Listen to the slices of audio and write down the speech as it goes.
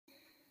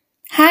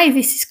Hi,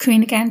 this is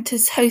Karina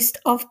Gantas, host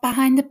of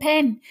Behind the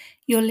Pen.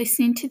 You're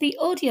listening to the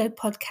audio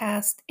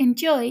podcast.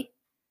 Enjoy.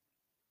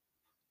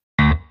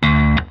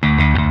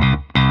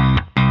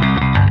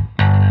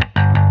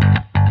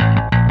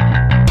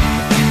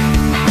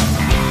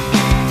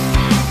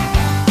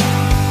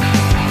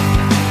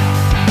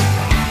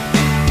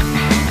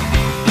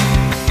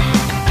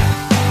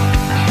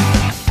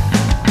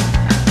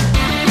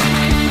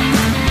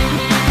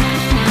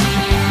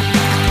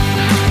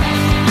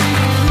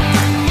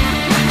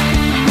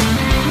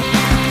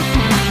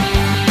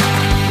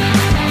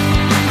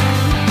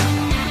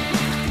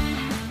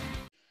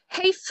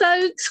 Hey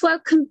folks,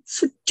 welcome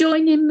for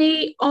joining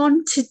me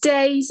on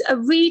today's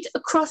Read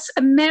Across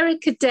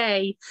America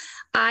Day.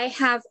 I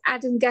have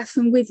Adam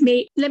Gaffin with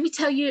me. Let me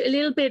tell you a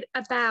little bit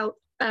about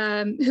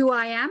who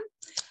I am.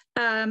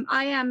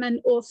 I am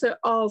an author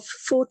of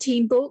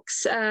 14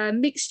 books, a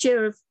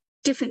mixture of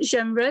different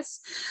genres.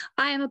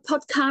 I am a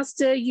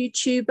podcaster,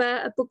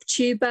 YouTuber, a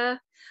booktuber.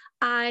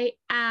 I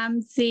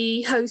am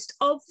the host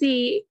of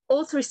the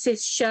Author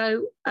Assist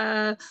show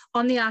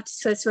on the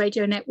Artist First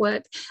Radio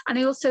Network. And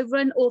I also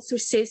run Author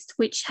Assist,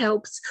 which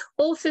helps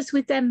authors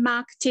with their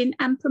marketing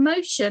and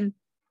promotion.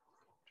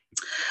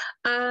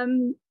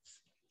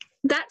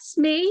 That's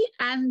me.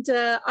 And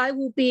I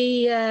will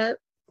be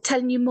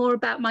telling you more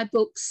about my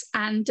books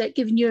and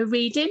giving you a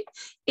reading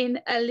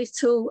in a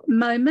little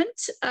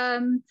moment.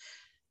 Do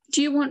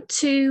you want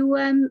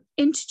to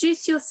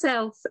introduce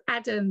yourself,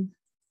 Adam?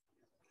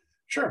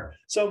 Sure.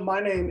 So my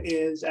name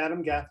is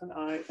Adam Gaffin.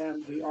 I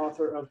am the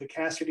author of the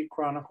Cassidy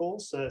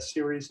Chronicles, a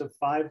series of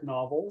 5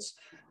 novels.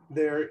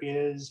 There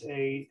is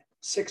a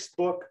 6th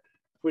book,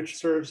 which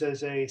serves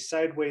as a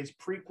sideways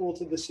prequel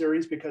to the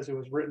series because it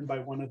was written by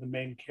one of the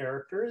main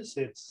characters.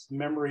 It's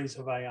Memories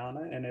of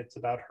Ayanna, and it's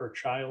about her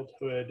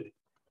childhood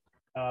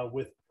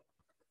with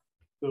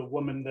the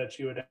woman that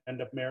she would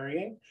end up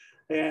marrying.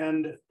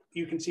 And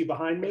you can see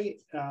behind me,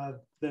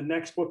 the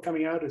next book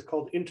coming out is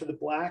called Into the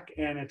Black,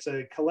 and it's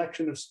a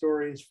collection of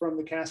stories from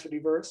the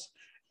Cassidyverse,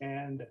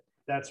 and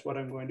that's what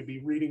I'm going to be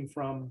reading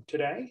from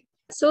today.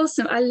 That's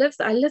awesome. I love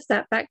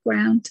that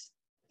background.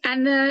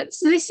 And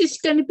so this is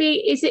going to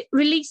be, is it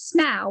released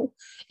now?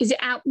 Is it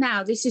out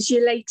now? This is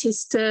your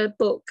latest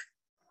book?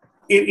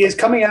 It is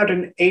coming out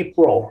in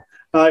April.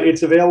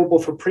 It's available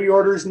for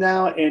pre-orders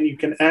now, and you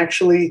can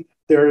actually,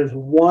 there is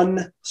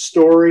one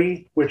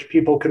story which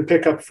people can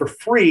pick up for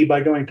free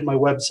by going to my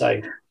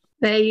website.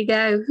 There you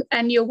go.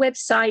 And your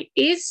website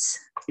is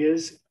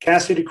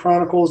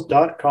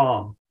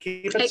CassidyChronicles.com.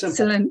 Keep it excellent.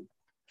 Simple.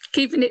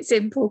 Keeping it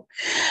simple.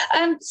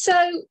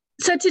 So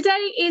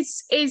today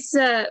is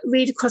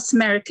Read Across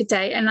America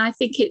Day, and I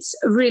think it's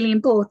really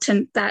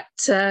important that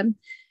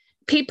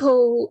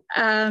people,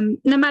 no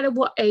matter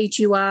what age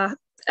you are,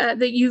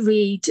 that you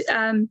read.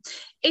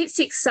 It's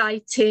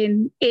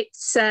exciting,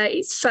 it's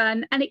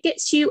fun, and it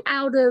gets you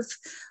out of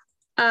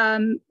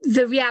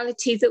the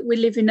reality that we're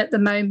living at the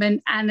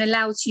moment and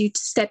allows you to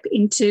step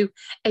into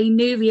a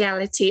new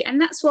reality.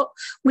 And that's what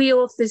we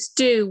authors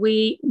do.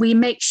 We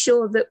make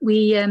sure that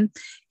we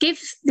give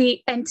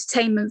the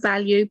entertainment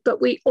value,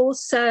 but we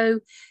also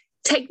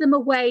take them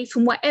away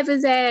from whatever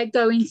they're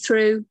going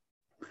through,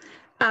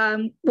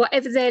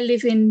 whatever they're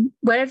living,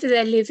 wherever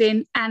they're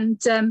living,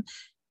 and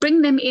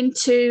bring them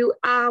into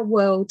our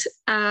world.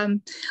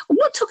 I'm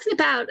not talking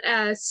about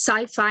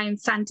sci-fi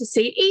and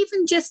fantasy,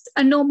 even just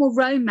a normal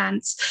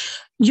romance.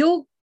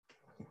 You're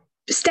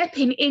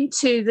stepping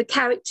into the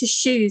character's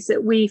shoes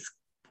that we've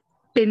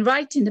been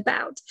writing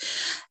about.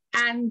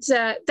 And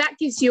that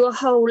gives you a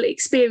whole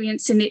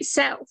experience in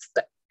itself.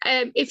 But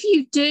if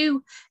you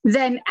do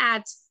then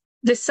add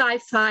the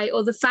sci-fi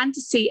or the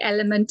fantasy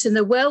element and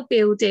the world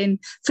building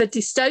for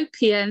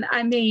dystopian,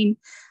 I mean,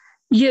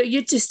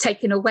 you're just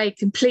taken away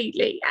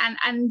completely,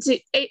 and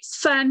it's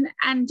fun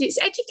and it's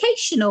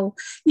educational.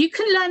 You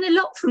can learn a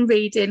lot from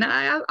reading.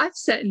 I've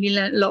certainly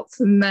learned a lot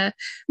from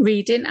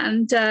reading,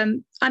 and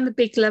I'm a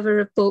big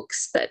lover of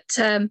books, but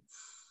I'm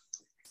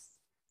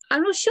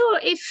not sure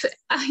if,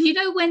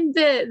 when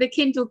the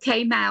Kindle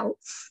came out,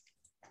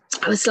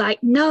 I was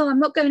like, no, I'm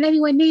not going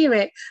anywhere near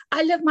it.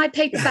 I love my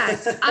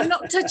paperbacks. I'm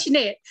not touching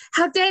it.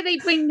 How dare they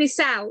bring this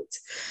out?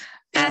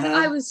 And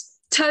I was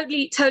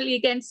totally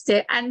against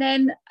it. And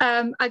then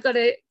I got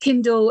a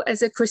Kindle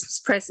as a Christmas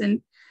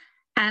present,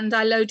 and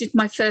I loaded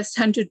my first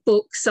 100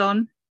 books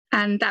on,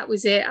 and that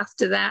was it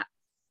after that.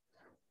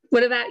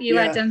 What about you,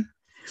 Adam?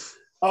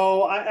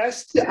 Oh, I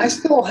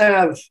still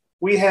have,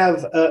 we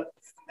have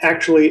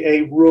actually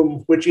a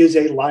room which is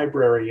a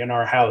library in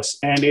our house,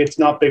 and it's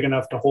not big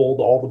enough to hold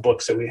all the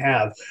books that we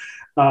have.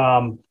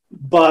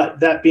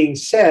 But that being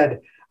said,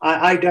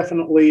 I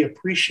definitely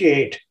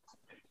appreciate,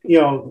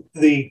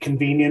 the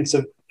convenience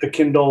of the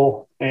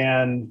Kindle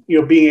and,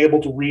 being able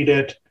to read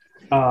it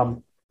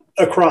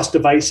across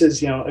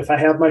devices. If I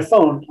have my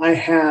phone, I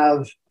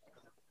have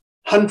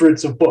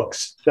hundreds of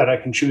books that I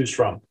can choose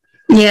from.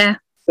 Yeah.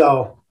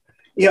 So,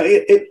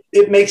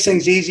 it makes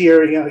things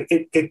easier.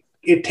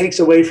 It takes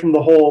away from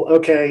the whole,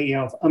 okay,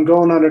 if I'm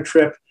going on a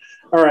trip,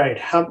 all right,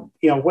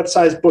 what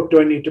size book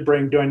do I need to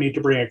bring? Do I need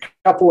to bring a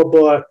couple of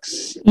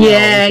books?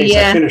 Yeah, in case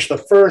yeah. I finish the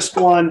first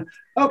one.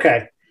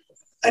 Okay,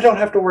 I don't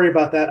have to worry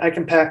about that. I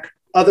can pack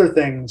other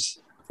things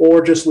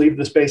or just leave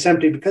the space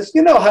empty, because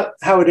you know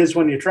how it is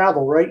when you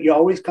travel, right? You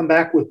always come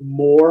back with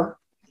more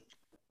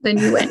than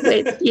you went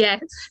with. Yeah.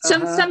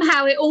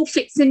 Somehow it all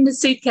fits in the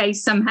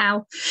suitcase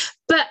somehow.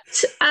 But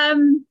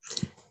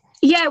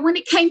yeah, when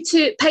it came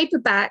to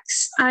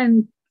paperbacks,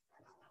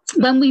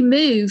 when we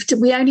moved,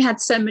 we only had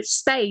so much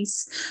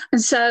space.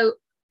 And so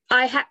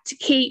I had to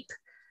keep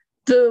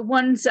the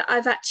ones that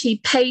I've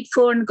actually paid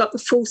for and got the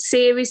full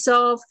series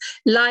of,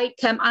 like,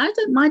 I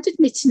don't mind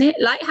admitting it,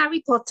 like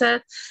Harry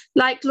Potter,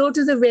 like Lord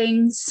of the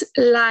Rings,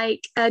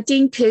 like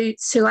Dean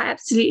Koontz, who I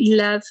absolutely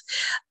love,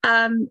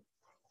 and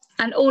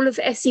all of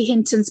Essie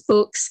Hinton's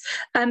books.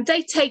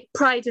 They take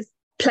pride of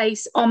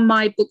place on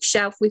my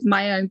bookshelf with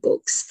my own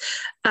books,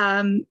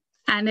 and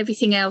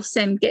everything else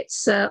then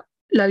gets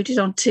loaded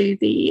onto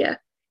the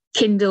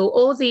Kindle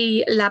or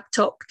the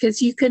laptop,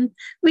 because you can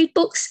read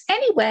books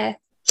anywhere.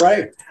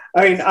 Right.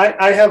 I mean,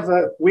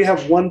 we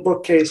have one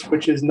bookcase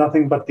which is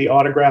nothing but the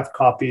autographed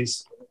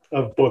copies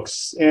of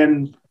books,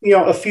 and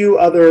a few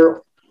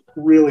other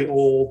really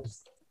old.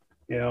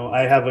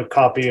 I have a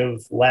copy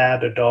of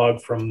Lad, a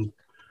dog from,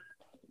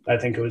 I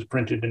think it was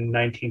printed in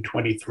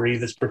 1923.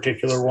 This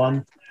particular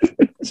one.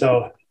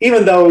 So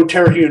even though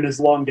Terhune is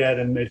long dead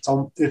and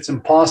it's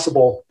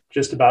impossible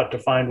just about to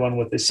find one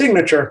with his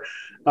signature,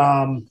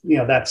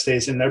 that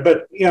stays in there.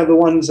 But the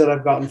ones that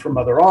I've gotten from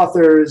other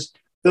authors,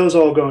 those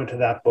all go into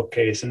that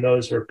bookcase, and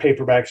those are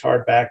paperbacks,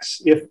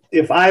 hardbacks.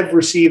 If I've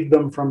received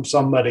them from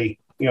somebody,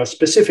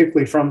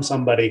 specifically from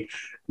somebody,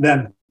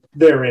 then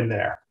they're in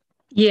there.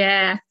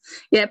 Yeah,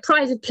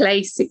 pride of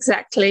place,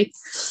 exactly.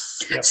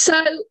 Yep.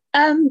 So,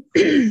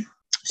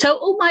 so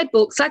all my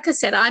books, like I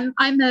said,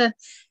 I'm a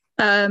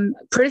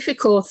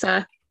prolific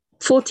author.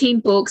 14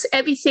 books,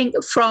 everything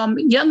from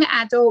young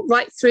adult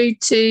right through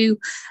to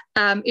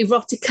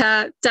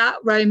erotica, dark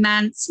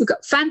romance. We've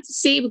got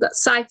fantasy, we've got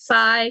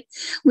sci-fi,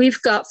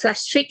 we've got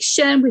flash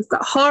fiction, we've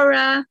got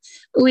horror,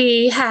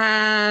 we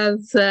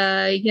have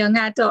young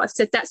adult, I've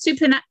said that,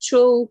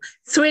 supernatural,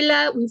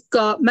 thriller, we've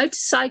got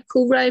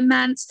motorcycle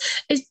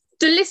romance. The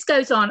list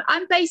goes on.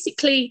 I'm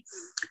basically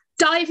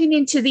diving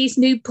into these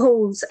new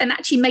pools and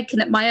actually making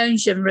up my own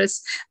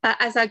genres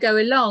as I go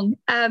along.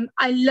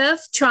 I love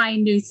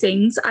trying new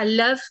things. I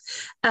love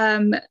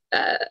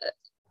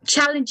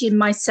challenging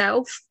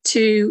myself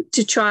to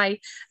try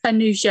a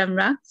new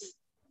genre.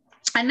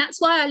 And that's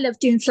why I love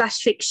doing flash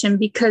fiction,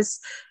 because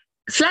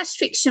flash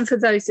fiction, for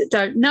those that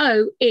don't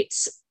know,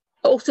 it's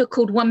also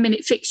called 1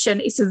 minute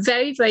fiction. It's a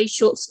very, very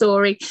short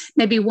story,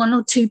 maybe 1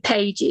 or 2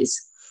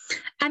 pages.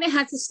 And it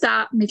has a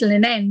start, middle,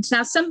 and end.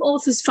 Now, some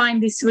authors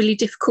find this really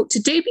difficult to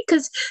do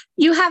because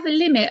you have a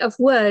limit of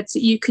words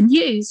that you can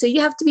use. So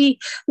you have to be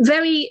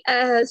very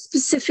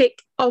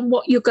specific on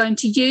what you're going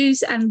to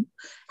use and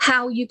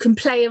how you can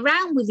play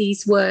around with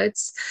these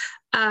words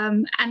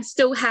and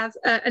still have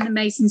an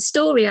amazing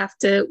story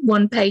after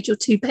 1 page or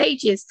 2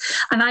 pages.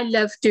 And I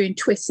love doing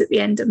twists at the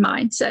end of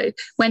mine. So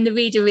when the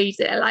reader reads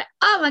it, they're like,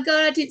 oh my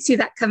God, I didn't see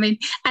that coming.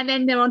 And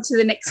then they're on to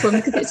the next one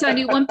because it's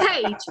only 1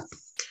 page.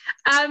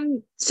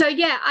 So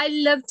yeah, I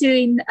love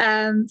doing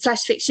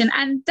flash fiction,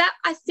 and that,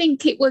 I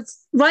think it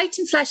was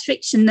writing flash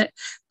fiction that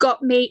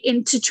got me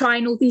into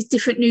trying all these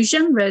different new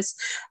genres.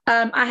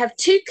 I have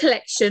 2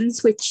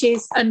 collections, which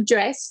is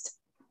Undressed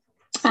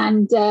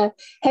and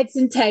Heads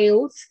and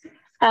Tails,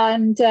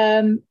 and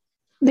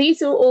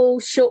these are all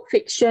short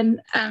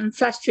fiction and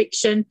flash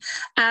fiction.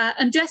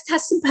 Undressed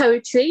has some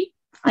poetry.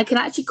 I can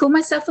actually call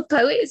myself a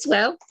poet as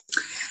well.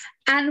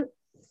 And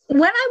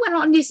when I went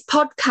on this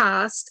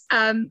podcast,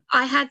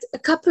 I had a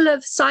couple of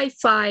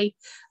sci-fi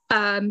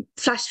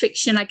flash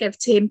fiction I gave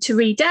to him to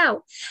read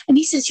out. And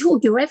he says,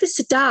 you're ever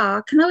so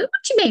dark. And I went,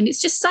 what do you mean? It's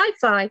just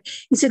sci-fi.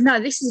 He said, no,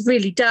 this is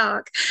really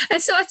dark.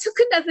 And so I took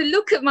another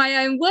look at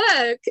my own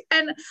work,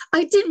 and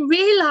I didn't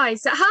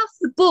realise that half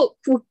the book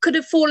could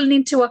have fallen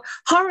into a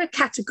horror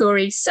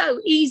category so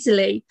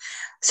easily.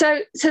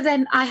 So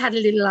then I had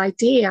a little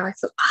idea. I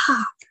thought,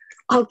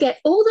 I'll get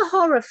all the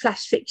horror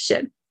flash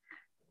fiction,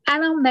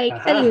 and I'll make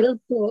a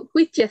little book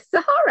with just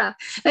the horror.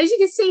 As you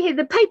can see here,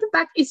 the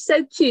paperback is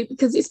so cute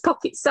because it's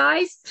pocket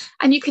sized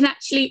and you can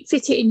actually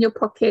fit it in your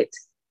pocket.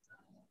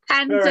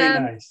 And very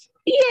nice.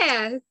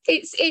 Yeah,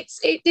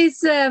 it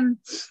is.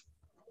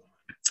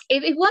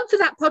 If it weren't for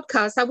that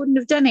podcast, I wouldn't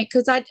have done it,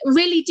 because I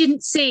really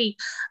didn't see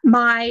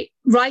my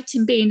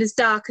writing being as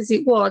dark as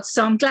it was.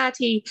 So I'm glad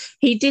he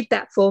did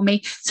that for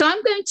me. So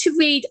I'm going to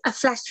read a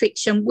flash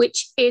fiction,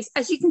 which is,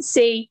 as you can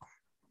see,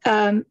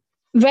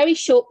 very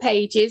short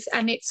pages,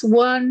 and it's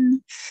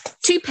 2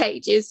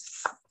 pages,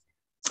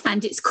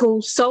 and it's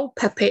called Soul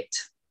Puppet.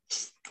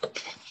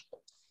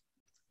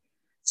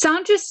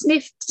 Sandra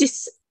sniffed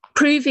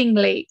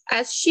disapprovingly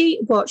as she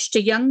watched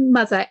a young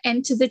mother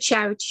enter the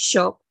charity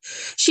shop.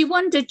 She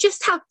wondered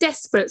just how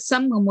desperate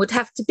someone would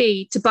have to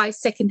be to buy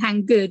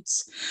secondhand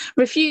goods.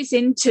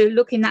 Refusing to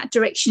look in that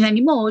direction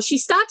anymore, she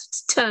started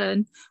to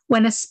turn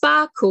when a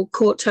sparkle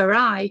caught her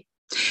eye.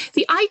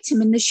 The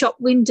item in the shop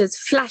windows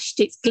flashed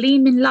its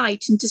gleaming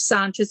light into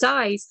Sandra's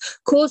eyes,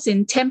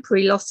 causing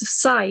temporary loss of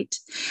sight.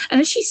 And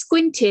as she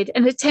squinted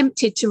and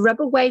attempted to rub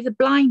away the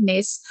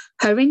blindness,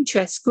 her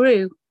interest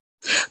grew.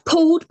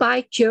 Pulled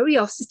by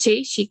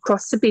curiosity, she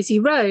crossed the busy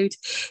road.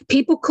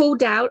 People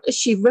called out as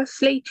she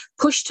roughly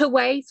pushed her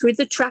way through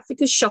the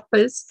traffic of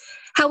shoppers.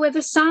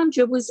 However,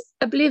 Sandra was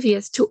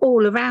oblivious to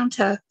all around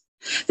her.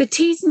 The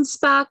teasing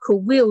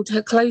sparkle wheeled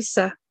her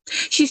closer.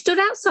 She stood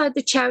outside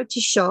the charity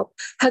shop,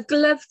 her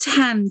gloved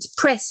hand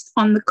pressed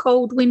on the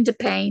cold window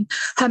pane,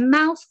 her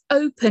mouth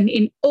open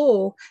in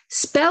awe,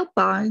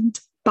 spellbound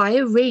by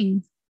a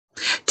ring.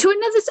 To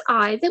another's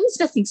eye, there was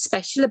nothing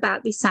special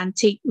about this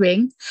antique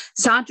ring.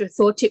 Sandra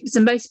thought it was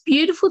the most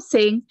beautiful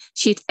thing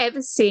she'd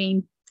ever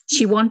seen.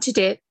 She wanted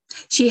it.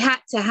 She had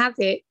to have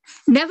it.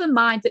 Never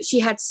mind that she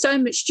had so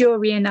much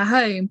jewelry in her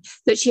home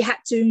that she had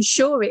to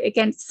insure it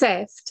against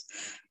theft.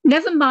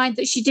 Never mind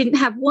that she didn't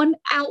have one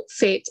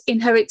outfit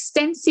in her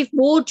extensive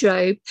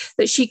wardrobe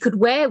that she could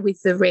wear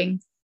with the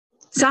ring.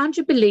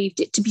 Sandra believed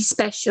it to be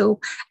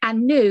special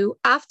and knew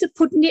after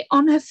putting it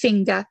on her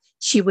finger,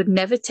 she would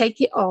never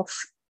take it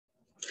off.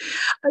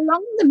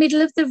 Along the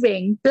middle of the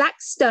ring, black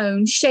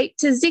stones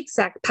shaped a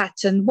zigzag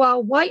pattern,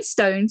 while white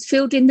stones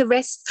filled in the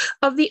rest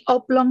of the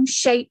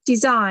oblong-shaped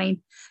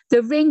design.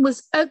 The ring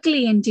was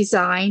ugly in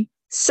design,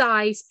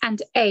 size,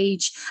 and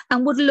age,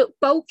 and would look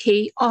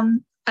bulky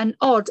and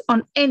odd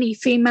on any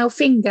female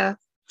finger.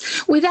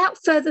 Without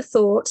further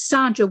thought,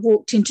 Sandra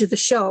walked into the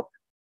shop.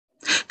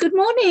 "Good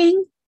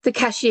morning," the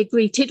cashier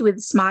greeted with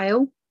a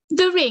smile.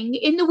 "The ring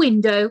in the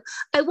window.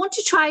 I want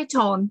to try it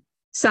on,"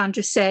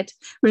 Sandra said,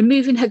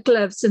 removing her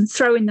gloves and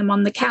throwing them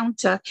on the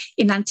counter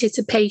in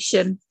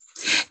anticipation.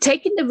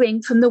 Taking the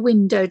ring from the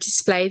window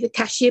display, the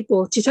cashier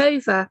brought it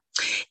over.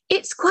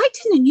 "It's quite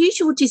an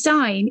unusual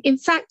design. In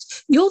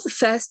fact, you're the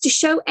first to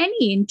show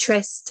any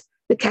interest,"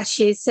 the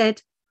cashier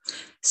said.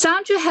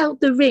 Sandra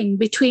held the ring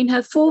between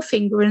her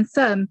forefinger and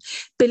thumb,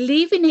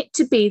 believing it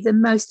to be the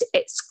most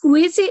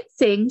exquisite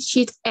thing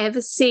she'd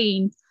ever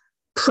seen.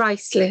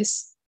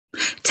 Priceless.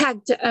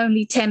 Tagged at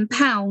only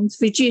 £10,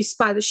 reduced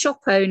by the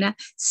shop owner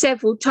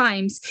several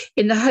times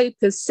in the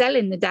hope of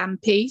selling the damn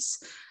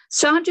piece,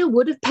 Sandra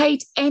would have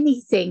paid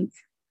anything.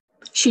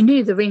 She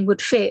knew the ring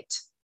would fit.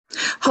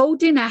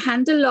 Holding her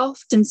hand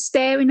aloft and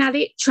staring at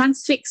it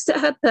transfixed at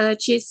her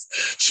purchase,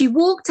 she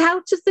walked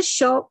out of the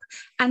shop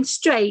and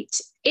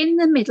straight in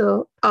the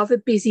middle of a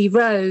busy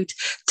road.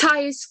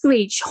 Tires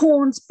screeched,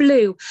 horns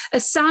blew,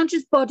 as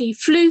Sandra's body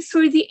flew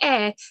through the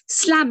air,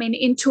 slamming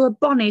into a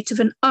bonnet of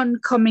an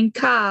oncoming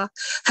car.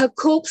 Her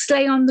corpse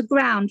lay on the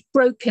ground,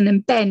 broken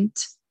and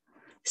bent.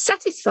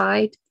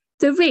 Satisfied,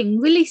 the ring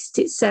released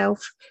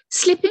itself.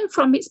 Slipping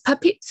from its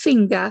puppet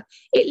finger,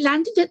 it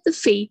landed at the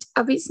feet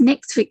of its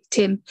next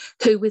victim,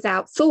 who,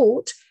 without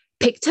thought,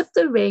 picked up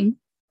the ring,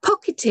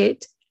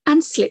 pocketed,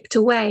 and slipped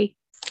away.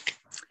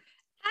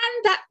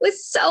 And that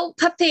was Soul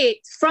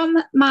Puppet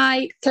from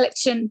my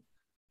collection,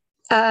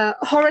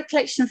 horror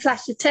collection,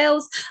 Flash of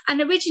Tales,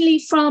 and originally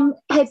from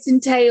Heads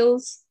and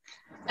Tails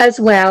as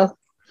well.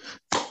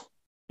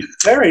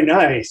 Very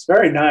nice,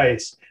 very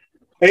nice.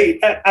 Hey,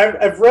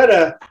 I've read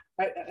a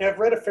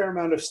fair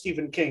amount of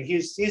Stephen King.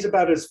 He's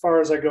about as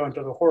far as I go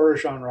into the horror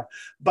genre.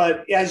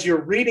 But as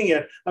you're reading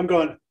it, I'm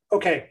going,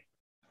 okay,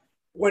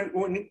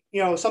 when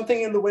you know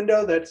something in the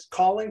window that's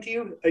calling to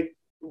you, like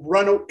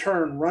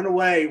turn, run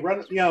away,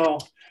 run,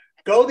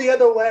 go the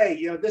other way.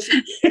 This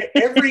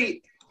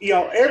every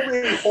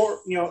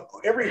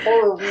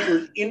horror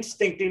reader's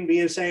instinct in me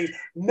is saying,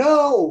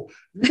 no,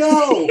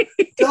 don't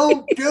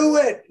do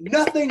it.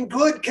 Nothing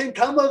good can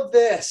come of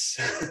this.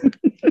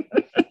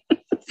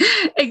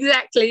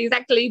 Exactly.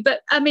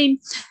 But I mean,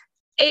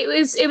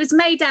 it was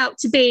made out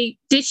to be,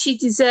 did she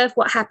deserve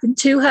what happened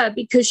to her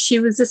because she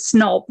was a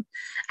snob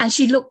and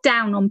she looked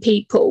down on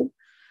people?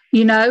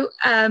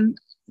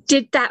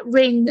 Did that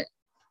ring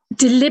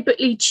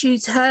deliberately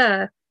choose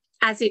her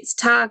as its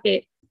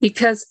target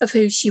because of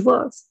who she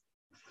was?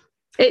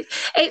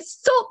 It's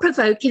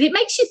thought-provoking. It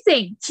makes you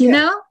think, you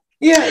know?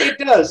 Yeah, it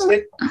does.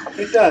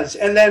 It does.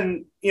 And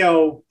then,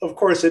 of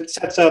course, it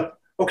sets up,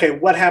 okay,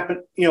 what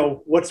happened,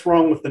 what's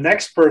wrong with the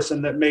next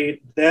person that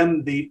made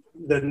them the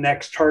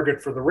next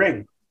target for the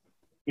ring?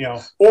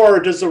 Or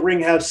does the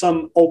ring have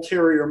some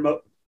ulterior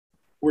motive?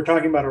 We're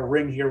talking about a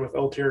ring here with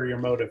ulterior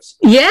motives.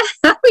 Yeah,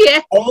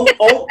 yeah.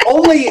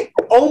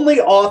 Only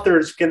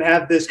authors can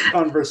have this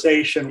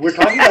conversation. We're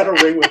talking about a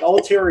ring with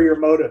ulterior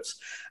motives.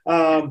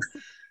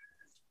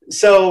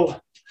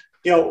 So,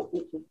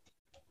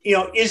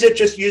 is it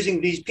just using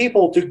these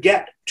people to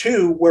get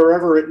to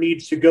wherever it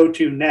needs to go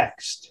to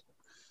next?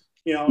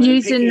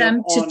 Using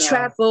them to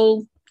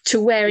travel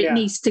to where it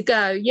needs to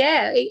go.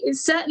 Yeah, it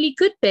certainly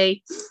could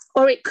be.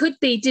 Or it could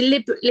be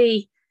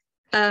deliberately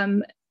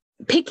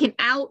picking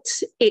out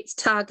its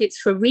targets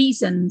for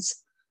reasons.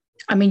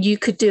 I mean, you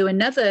could do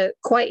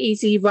quite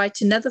easily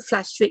write another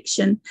flash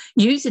fiction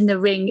using the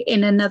ring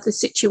in another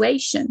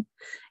situation.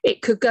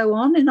 It could go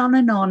on and on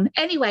and on.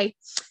 Anyway,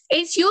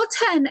 it's your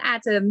turn,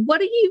 Adam. What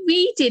are you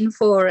reading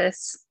for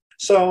us?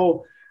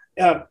 So,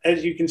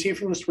 as you can see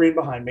from the screen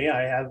behind me,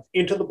 I have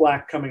Into the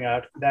Black coming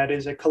out. That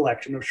is a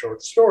collection of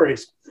short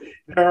stories.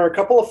 There are a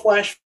couple of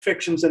flash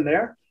fictions in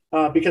there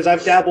because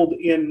I've dabbled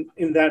in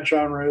that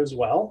genre as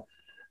well.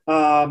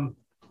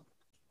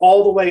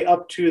 All the way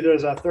up to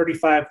there's a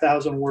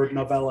 35,000 word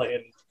novella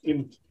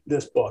in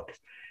this book.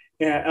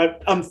 And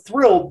I'm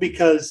thrilled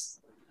because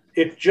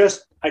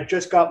I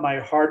just got my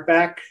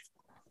hardback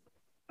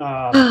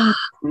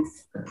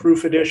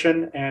proof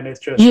edition, and it's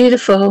just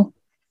beautiful.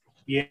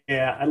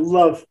 Yeah, I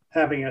love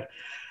having it.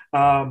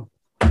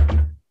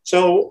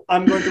 So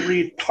I'm going to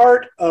read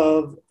part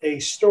of a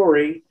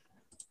story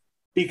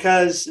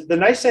because the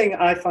nice thing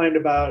I find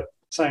about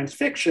science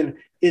fiction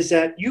is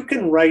that you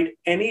can write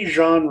any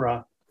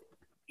genre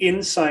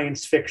in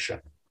science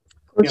fiction.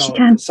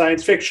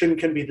 Science fiction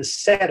can be the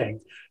setting.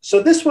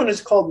 So this one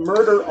is called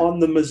Murder on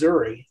the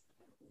Missouri,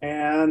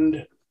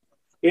 and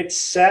it's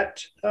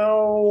set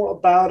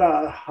about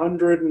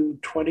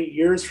 120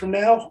 years from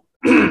now.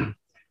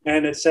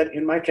 And it's set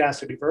in my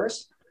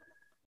Cassidyverse.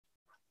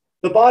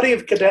 The body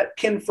of Cadet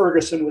Kin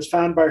Ferguson was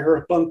found by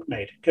her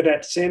bunkmate,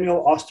 Cadet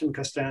Samuel Austin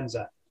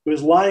Costanza, who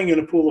was lying in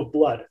a pool of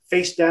blood,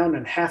 face down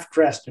and half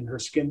dressed in her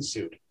skin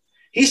suit.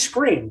 He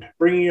screamed,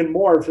 bringing in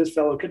more of his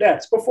fellow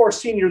cadets, before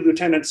Senior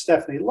Lieutenant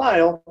Stephanie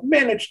Lyle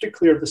managed to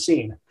clear the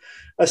scene.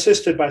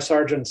 Assisted by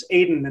Sergeants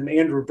Aidan and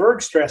Andrew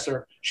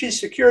Bergstresser, she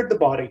secured the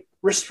body,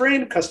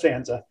 restrained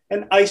Costanza,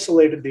 and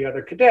isolated the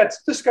other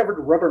cadets, discovered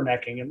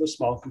rubbernecking in the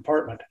small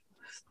compartment.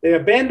 They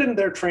abandoned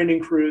their training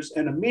crews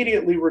and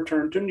immediately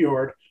returned to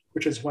Njord,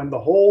 which is when the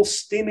whole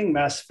steaming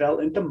mess fell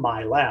into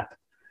my lap.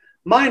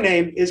 My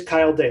name is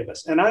Kyle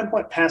Davis, and I'm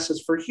what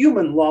passes for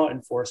human law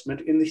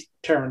enforcement in the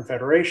Terran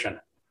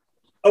Federation.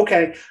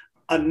 Okay,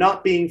 I'm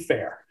not being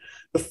fair.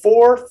 The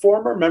 4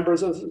 former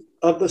members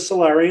of the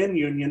Solarian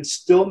Union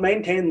still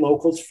maintain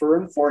locals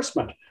for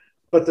enforcement,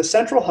 but the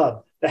central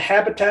hub, the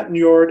Habitat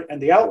Njord, and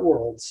the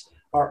Outworlds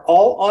are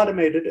all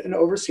automated and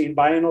overseen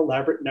by an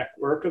elaborate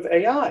network of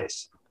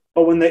AIs.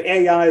 But when the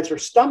AIs are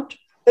stumped,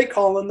 they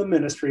call in the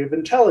Ministry of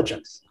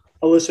Intelligence.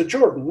 Alyssa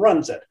Jordan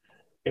runs it.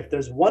 If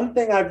there's one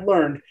thing I've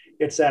learned,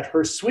 it's that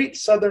her sweet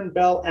Southern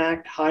Belle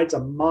act hides a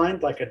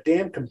mind like a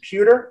damn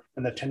computer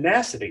and the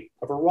tenacity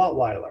of a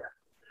Rottweiler.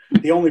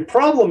 The only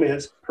problem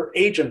is her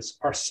agents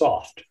are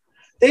soft.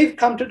 They've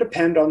come to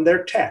depend on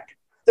their tech,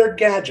 their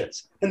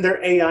gadgets, and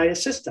their AI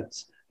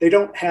assistants. They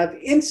don't have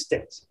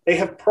instincts. They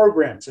have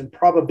programs and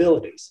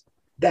probabilities.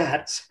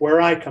 That's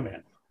where I come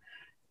in.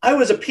 I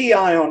was a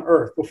PI on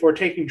Earth before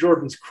taking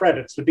Jordan's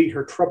credits to be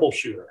her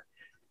troubleshooter.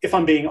 If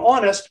I'm being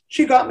honest,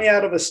 she got me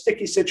out of a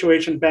sticky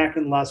situation back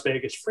in Las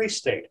Vegas Free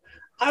State.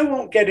 I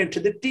won't get into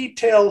the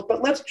details,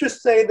 but let's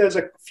just say there's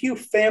a few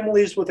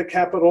families with a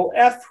capital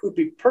F who'd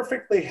be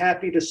perfectly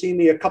happy to see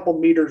me a couple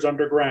meters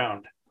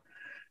underground.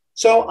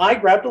 So I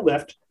grabbed a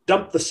lift,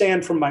 dumped the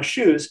sand from my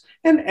shoes,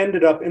 and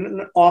ended up in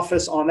an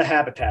office on the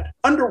Habitat,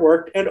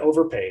 underworked and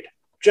overpaid,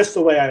 just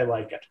the way I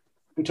like it,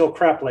 until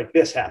crap like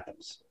this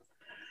happens.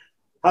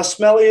 How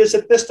smelly is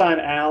it this time,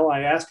 Al?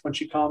 I asked when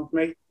she calmed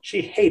me.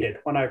 She hated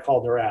when I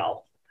called her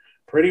Al.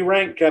 Pretty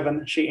rank,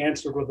 Kevin, she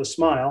answered with a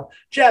smile,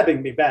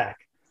 jabbing me back.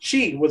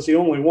 She was the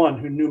only one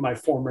who knew my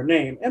former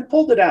name and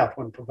pulled it out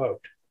when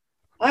provoked.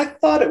 I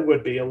thought it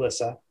would be,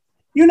 Alyssa.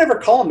 You never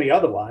call me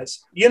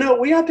otherwise. You know,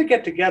 we ought to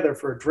get together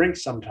for a drink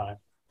sometime.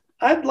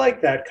 I'd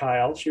like that,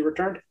 Kyle, she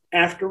returned,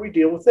 after we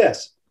deal with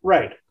this.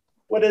 Right.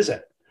 What is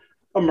it?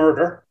 A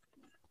murder.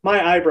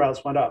 My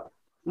eyebrows went up.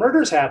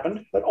 Murders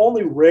happened, but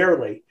only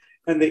rarely,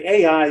 and the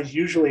AIs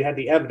usually had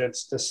the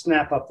evidence to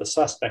snap up the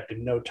suspect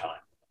in no time.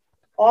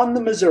 On the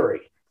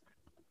Missouri.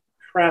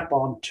 Crap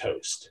on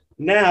toast.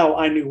 Now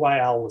I knew why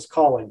Al was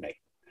calling me.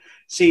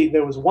 See,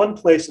 there was one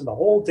place in the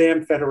whole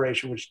damn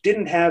Federation which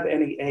didn't have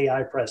any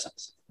AI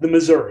presence, the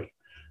Missouri.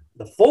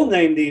 The full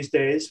name these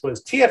days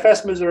was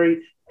TFS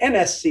Missouri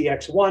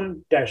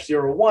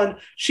NSCX-1-01.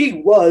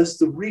 She was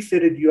the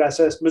refitted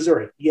USS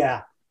Missouri.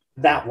 Yeah,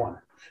 that one.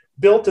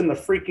 Built in the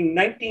freaking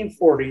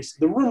 1940s,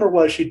 the rumor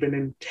was she'd been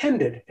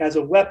intended as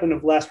a weapon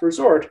of last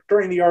resort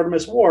during the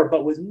Artemis War,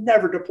 but was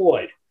never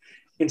deployed.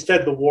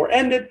 Instead, the war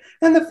ended,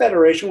 and the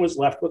Federation was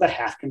left with a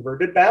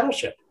half-converted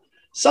battleship.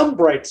 Some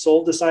bright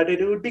soul decided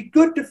it would be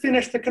good to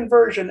finish the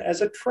conversion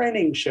as a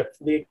training ship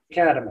for the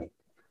Academy.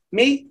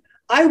 Me,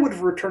 I would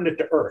have returned it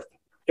to Earth,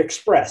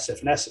 express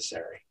if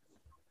necessary.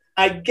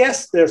 I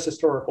guess there's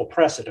historical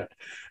precedent.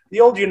 The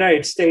old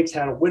United States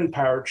had a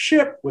wind-powered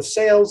ship with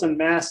sails and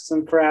masts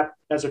and crap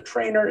as a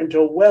trainer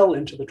until well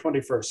into the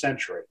 21st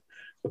century.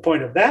 The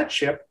point of that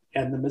ship,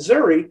 and the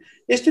Missouri,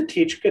 is to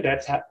teach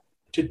cadets how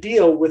to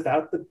deal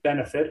without the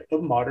benefit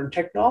of modern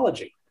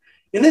technology.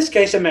 In this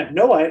case, it meant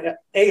no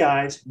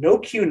AIs, no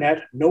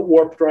QNet, no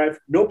warp drive,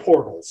 no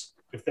portals.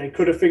 If they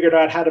could have figured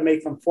out how to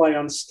make them fly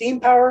on steam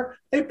power,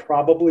 they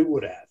probably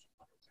would have.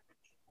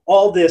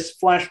 All this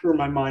flashed through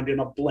my mind in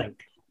a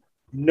blink.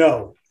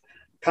 No.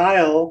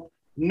 Kyle,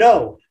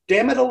 no.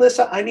 Damn it,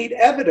 Alyssa, I need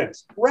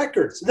evidence,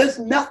 records. There's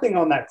nothing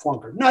on that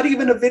clunker, not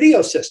even a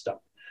video system.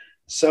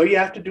 So you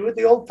have to do it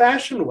the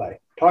old-fashioned way.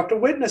 Talk to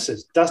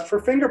witnesses, dust for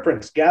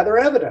fingerprints, gather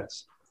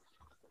evidence.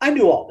 I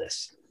knew all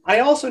this. I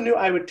also knew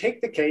I would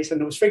take the case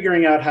and was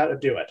figuring out how to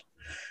do it.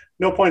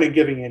 No point in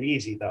giving it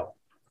easy, though.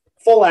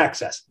 Full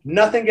access.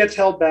 Nothing gets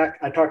held back.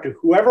 I talk to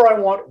whoever I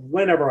want,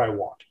 whenever I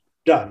want.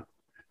 Done.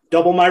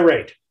 Double my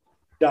rate.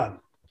 Done.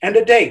 And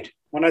a date.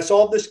 When I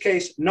solve this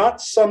case,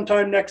 not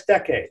sometime next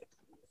decade.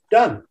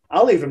 Done.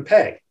 I'll even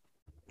pay.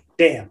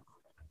 Damn.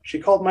 She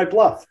called my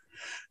bluff.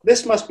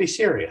 This must be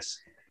serious.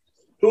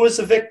 Who is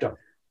the victim?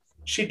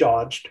 She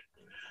dodged.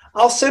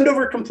 I'll send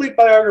over complete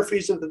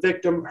biographies of the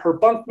victim, her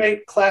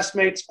bunkmate,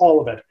 classmates, all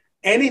of it.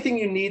 Anything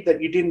you need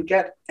that you didn't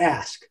get,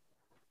 ask.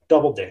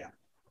 Double damn.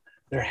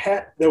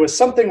 There was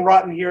something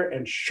rotten here,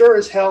 and sure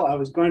as hell I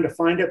was going to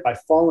find it by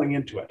falling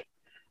into it.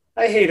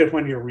 I hate it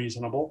when you're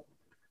reasonable.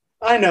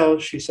 I know,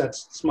 she said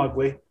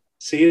smugly.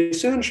 See you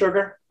soon,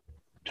 sugar.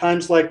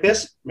 Times like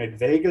this made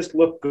Vegas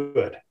look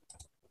good.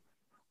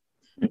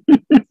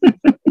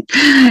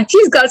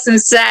 She's got some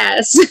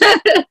sass.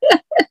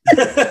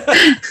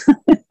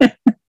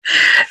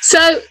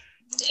 So,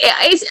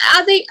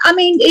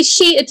 is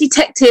she a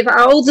detective? Are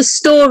all the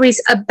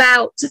stories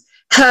about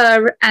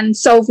her and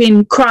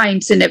solving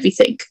crimes and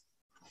everything?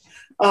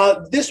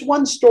 This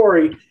one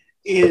story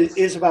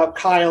is about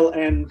Kyle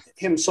and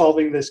him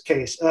solving this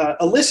case.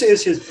 Alyssa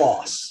is his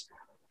boss.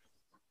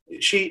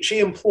 She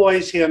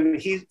employs him.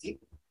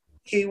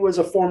 He was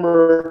a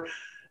former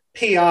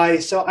PI,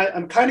 so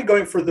I'm kind of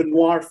going for the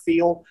noir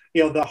feel,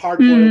 the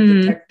hard-boiled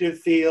detective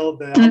feel,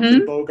 the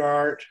Humphrey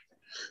Bogart.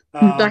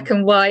 Black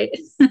and white.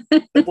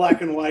 The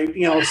black and white,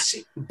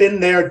 been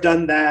there,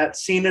 done that,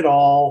 seen it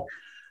all.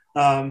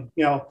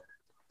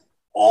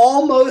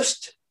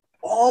 Almost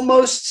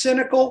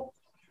cynical,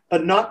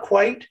 but not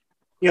quite.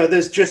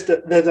 There's just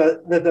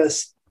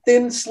the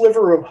thin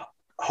sliver of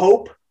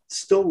hope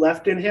still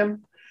left in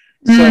him.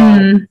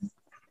 So,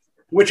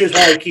 which is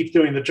why he keeps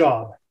doing the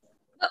job.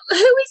 Who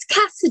is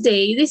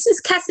Cassidy? This is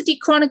Cassidy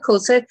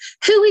Chronicles. So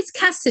who is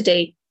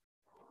Cassidy?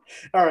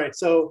 All right.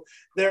 So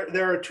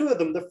there are two of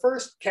them. The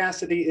first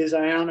Cassidy is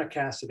Ayanna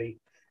Cassidy.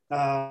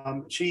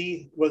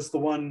 She was the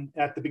one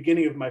at the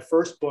beginning of my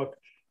first book.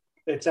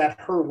 It's at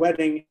her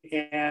wedding,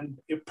 and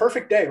a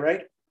perfect day,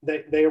 right?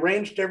 They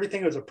arranged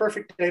everything. It was a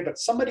perfect day, but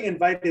somebody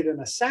invited an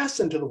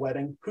assassin to the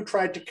wedding who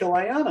tried to kill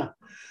Ayanna.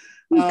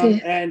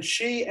 Okay. And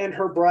she and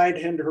her bride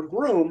and her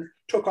groom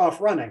took off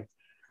running.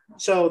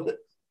 So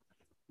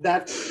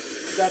that's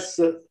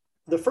the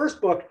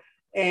first book.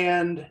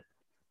 And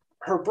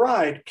her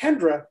bride,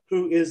 Kendra,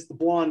 who is the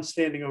blonde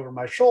standing over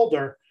my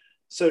shoulder,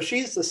 so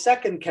she's the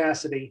second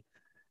Cassidy.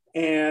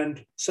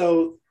 And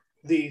so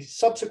the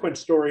subsequent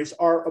stories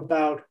are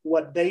about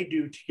what they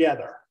do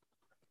together.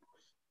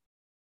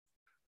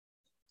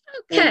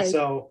 Okay. And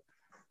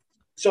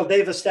so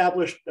they've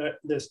established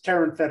this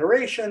Terran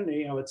Federation.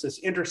 It's this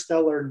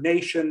interstellar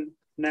nation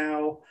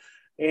now,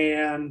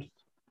 and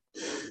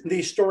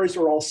these stories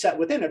are all set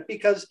within it,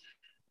 because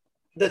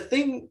the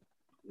thing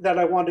that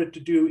I wanted to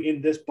do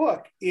in this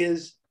book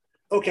is,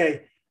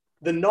 okay,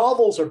 the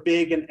novels are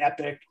big and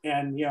epic,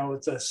 and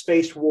it's a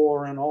space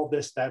war and all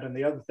this, that, and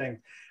the other thing.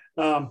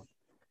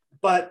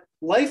 But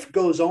life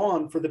goes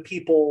on for the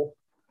people,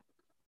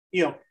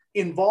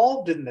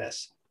 involved in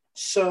this.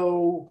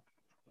 So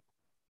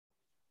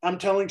I'm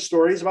telling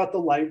stories about the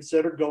lives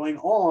that are going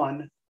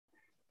on,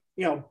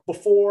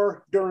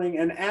 before, during,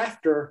 and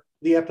after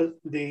the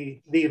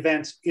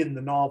events in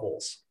the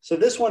novels. So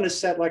this one is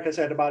set, like I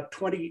said, about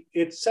 20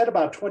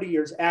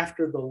 years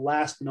after the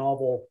last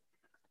novel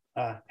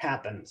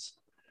happens.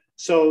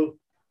 So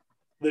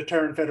the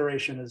Terran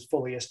Federation is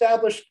fully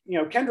established.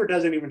 Kendra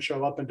doesn't even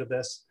show up into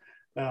this.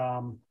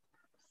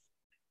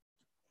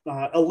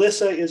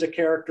 Alyssa is a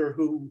character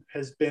who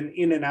has been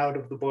in and out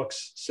of the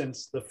books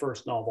since the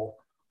first novel.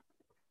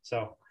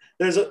 So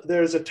there's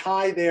a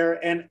tie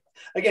there. And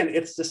again,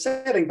 it's the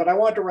setting, but I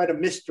wanted to write a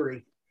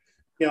mystery,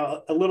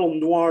 a little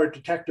noir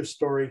detective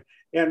story,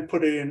 and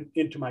put it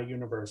into my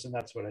universe. And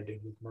that's what I did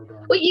with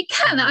Murder. Well, you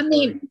can. I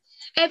mean,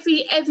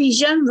 every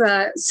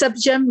genre,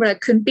 subgenre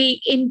can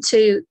be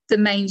into the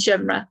main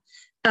genre.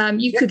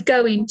 You could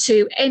go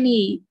into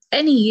any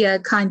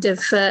kind of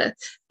a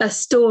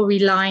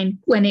storyline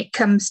when it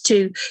comes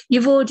to,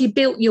 you've already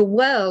built your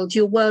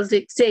world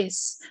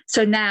exists,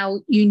 so now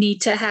you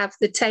need to have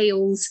the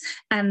tales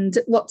and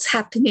what's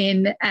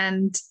happening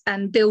and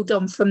build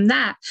on from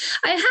that.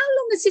 How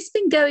long has this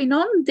been going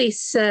on,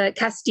 this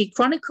Cassidy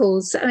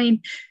Chronicles? I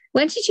mean,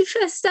 when did you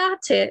first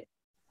start it?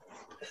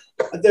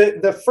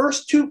 The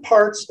first two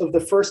parts of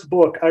the first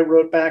book I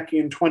wrote back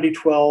in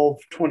 2012,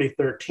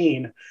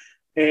 2013.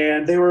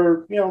 And they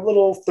were,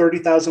 little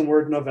 30,000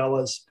 word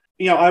novellas.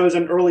 I was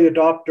an early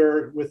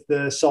adopter with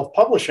the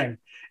self-publishing,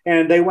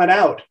 and they went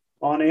out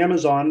on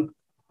Amazon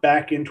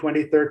back in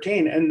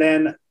 2013. And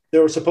then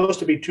there were supposed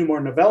to be 2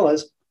 more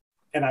novellas,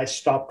 and I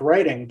stopped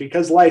writing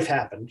because life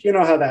happened. You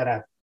know how that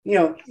happened.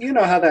 You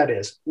know how that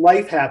is.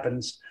 Life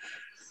happens.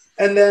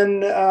 And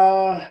then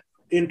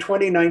in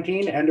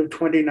 2019, end of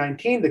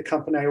 2019, the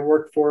company I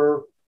worked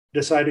for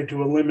decided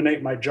to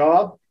eliminate my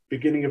job.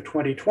 Beginning of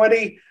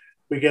 2020,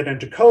 we get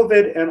into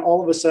COVID, and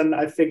all of a sudden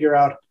I figure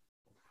out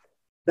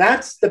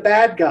that's the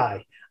bad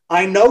guy.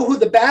 I know who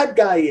the bad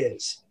guy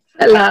is.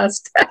 At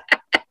last.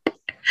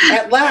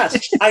 At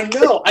last, I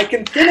know I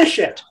can finish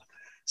it.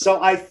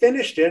 So I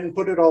finished it and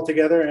put it all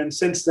together. And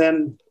since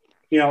then,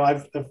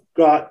 I've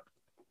got,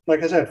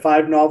 like I said,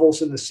 5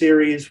 novels in the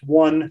series,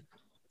 one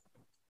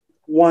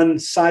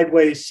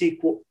sideways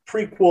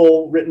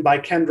prequel written by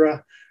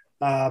Kendra,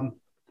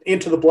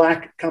 Into the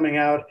Black coming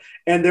out.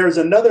 And there's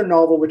another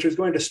novel which is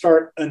going to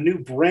start a new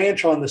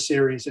branch on the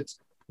series. It's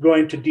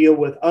going to deal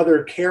with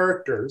other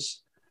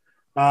characters.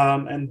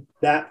 And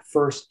that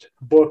first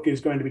book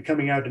is going to be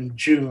coming out in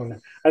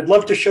June. I'd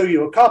love to show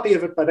you a copy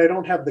of it, but I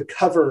don't have the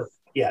cover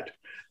yet.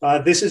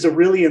 This is a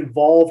really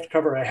involved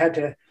cover.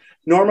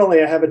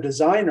 Normally I have a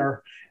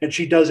designer and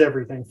she does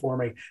everything for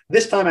me.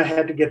 This time I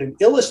had to get an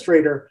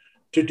illustrator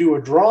to do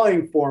a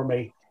drawing for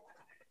me,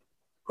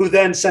 who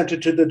then sent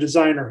it to the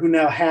designer, who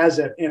now has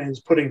it and is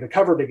putting the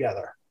cover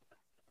together.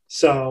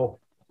 So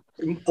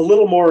a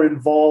little more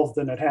involved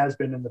than it has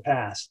been in the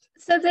past.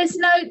 So there's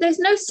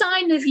no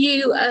sign of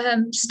you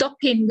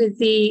stopping with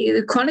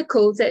the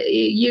Chronicles. That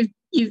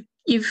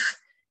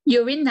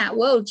you're in that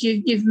world.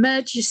 You've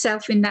merged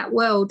yourself in that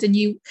world, and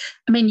you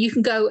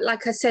can go,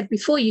 like I said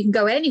before, you can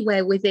go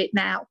anywhere with it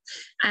now,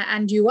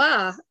 and you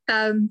are.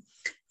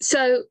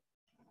 So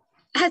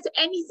has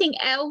anything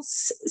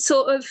else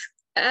sort of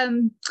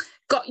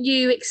got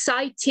you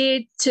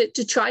excited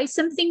to try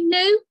something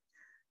new?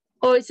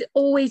 Or has it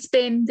always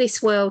been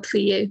this world for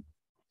you?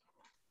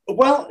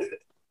 Well,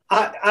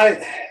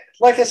 I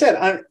like I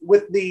said,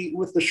 with the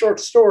short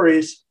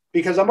stories,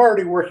 because I'm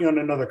already working on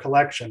another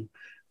collection.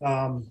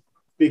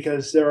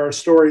 Because there are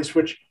stories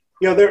which,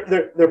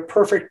 they're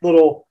perfect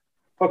little,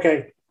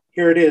 okay,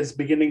 here it is,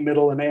 beginning,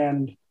 middle, and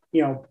end,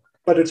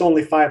 but it's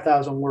only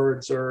 5,000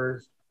 words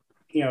or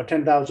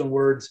 10,000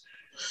 words,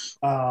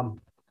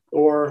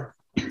 or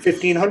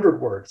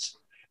 1,500 words.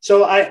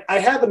 So I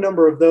have a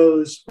number of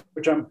those,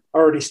 which I'm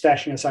already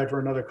stashing aside for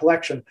another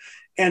collection.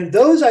 And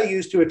those I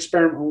use to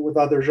experiment with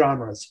other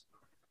genres.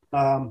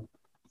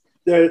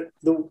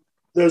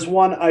 There's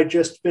one I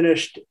just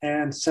finished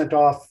and sent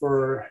off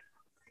for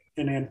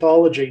an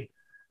anthology.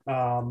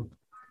 And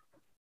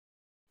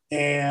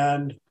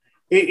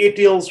it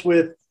deals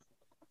with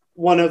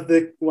one of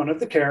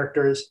the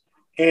characters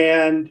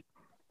and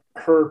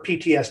her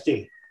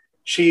PTSD.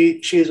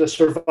 She's a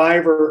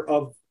survivor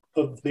of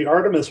the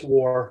Artemis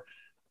War,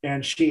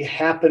 and she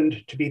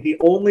happened to be the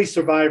only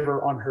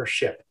survivor on her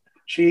ship.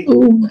 She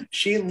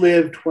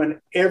lived when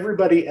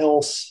everybody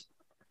else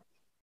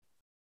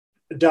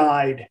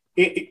died.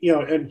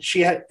 And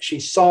she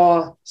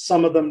saw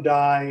some of them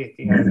die.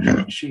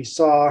 She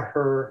saw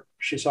her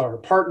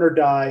partner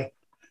die.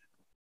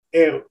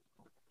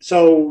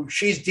 So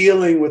she's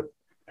dealing with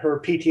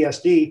her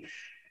PTSD,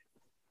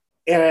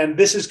 and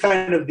this is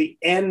kind of the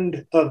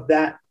end of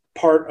that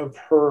part of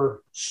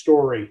her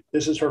story.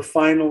 This is her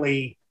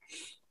finally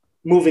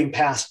moving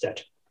past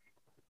it.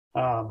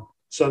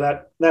 So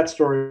that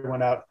story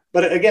went out.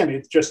 But again,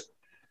 it's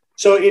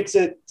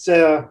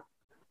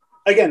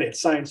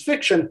science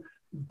fiction,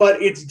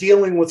 but it's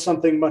dealing with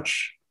something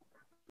much,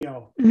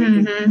 more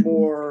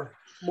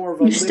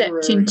of a you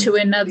stepped into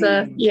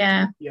another theme.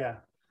 Yeah.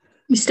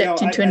 You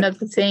stepped into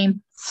another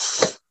theme.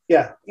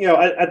 Yeah.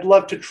 I'd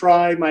love to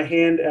try my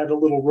hand at a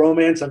little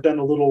romance. I've done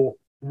a little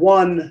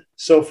one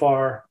so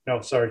far.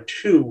 No, sorry,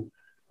 two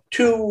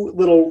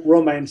little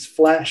romance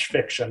flash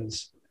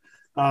fictions.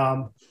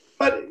 But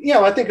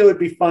I think it would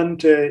be fun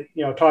to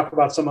talk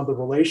about some of the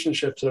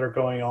relationships that are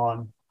going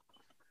on.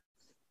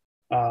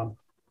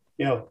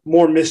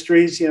 More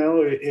mysteries.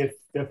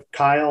 If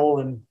Kyle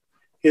and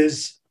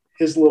his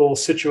little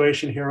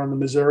situation here on the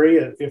Missouri,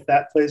 if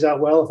that plays out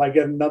well, if I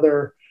get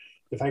another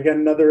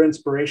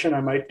inspiration,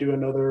 I might do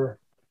another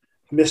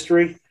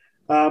mystery.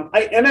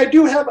 I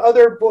do have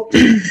other books,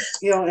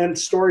 and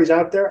stories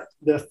out there.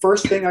 The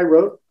first thing I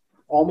wrote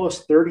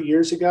almost 30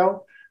 years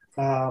ago,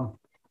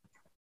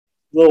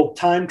 little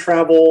time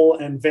travel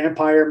and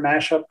vampire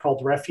mashup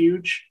called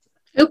Refuge.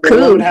 Oh, cool.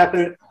 What would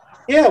happen?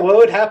 Yeah, what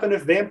would happen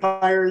if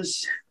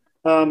vampires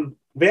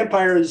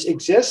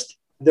exist?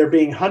 They're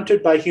being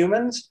hunted by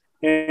humans,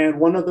 and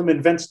one of them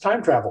invents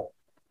time travel.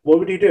 What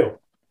would he do?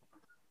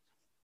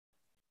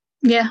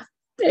 Yeah,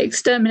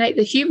 exterminate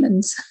the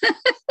humans.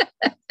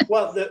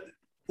 Well,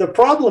 the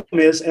problem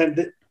is,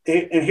 and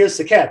here's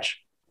the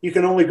catch: you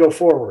can only go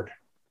forward.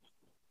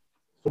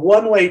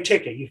 One-way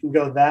ticket. You can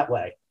go that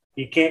way.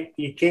 You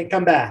can't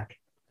come back.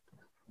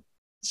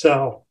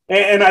 So,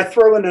 and I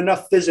throw in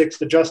enough physics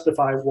to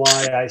justify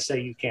why I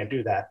say you can't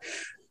do that.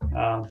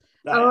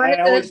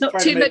 There's not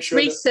too much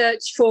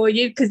research for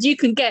you, because you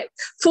can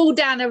fall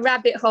down a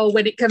rabbit hole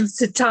when it comes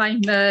to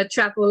time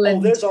travel.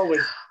 And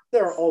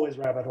there are always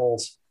rabbit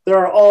holes. There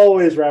are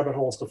always rabbit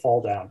holes to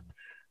fall down.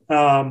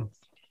 And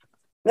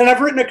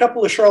I've written a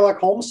couple of Sherlock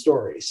Holmes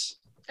stories.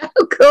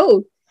 Oh,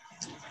 cool.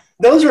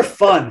 Those are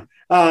fun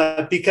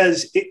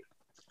because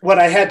what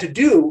I had to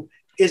do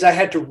is I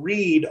had to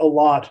read a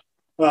lot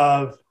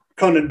of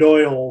Conan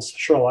Doyle's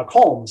Sherlock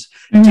Holmes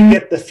to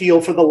get the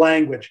feel for the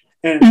language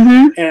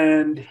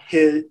and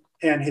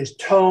his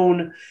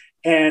tone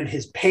and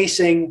his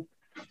pacing.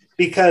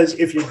 because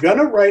if you're going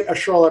to write a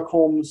Sherlock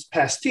Holmes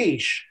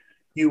pastiche,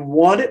 you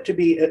want it to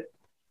be,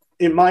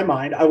 in my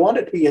mind, I want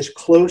it to be as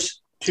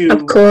close to,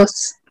 of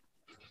course,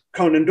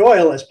 Conan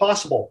Doyle as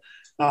possible.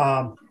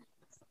 And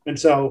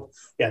so,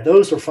 yeah,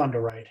 those are fun to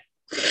write.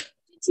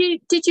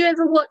 Did you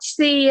ever watch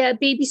the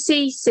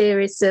BBC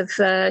series of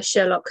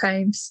Sherlock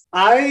Holmes?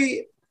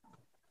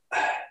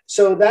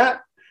 So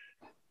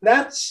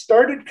that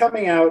started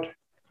coming out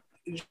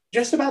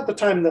just about the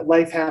time that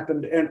life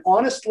happened. And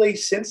honestly,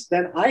 since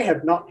then,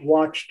 I've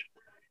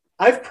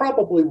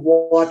probably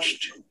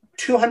watched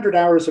 200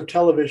 hours of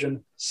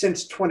television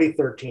since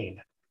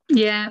 2013.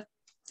 Yeah.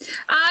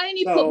 I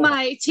only put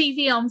my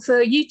TV on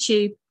for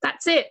YouTube.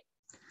 That's it.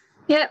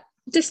 Yeah.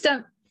 Just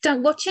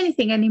don't watch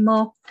anything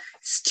anymore.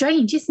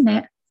 Strange, isn't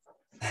it?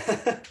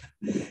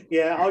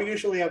 Yeah, I'll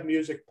usually have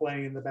music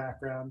playing in the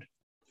background.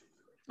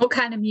 What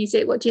kind of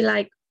music? What do you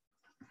like?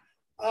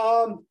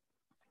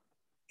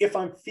 If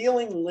I'm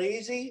feeling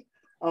lazy,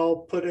 I'll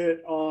put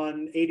it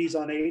on 80s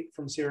on 8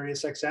 from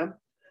Sirius XM.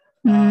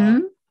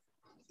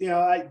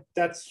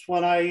 That's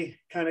when I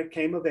kind of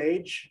came of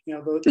age.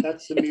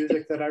 That's the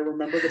music that I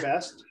remember the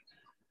best.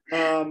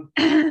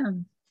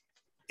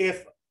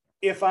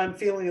 If I'm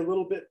feeling a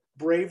little bit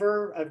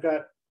braver, I've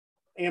got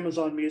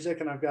Amazon Music,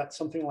 and I've got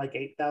something like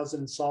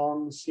 8,000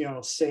 songs,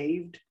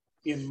 saved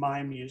in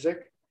my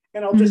music,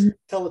 and I'll just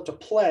tell it to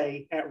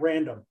play at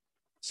random.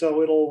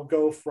 So it'll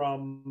go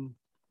from,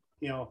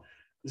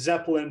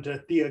 Zeppelin to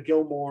Thea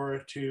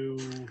Gilmore to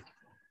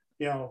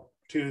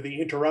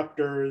the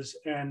Interrupters,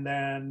 and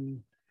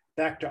then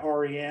back to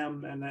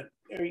REM, and then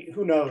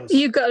who knows?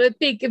 You got a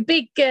big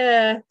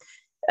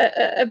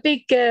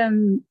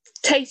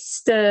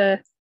taste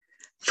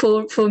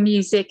for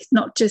music,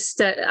 not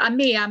just I'm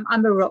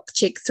a rock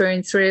chick through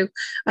and through.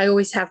 I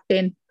always have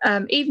been.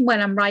 Even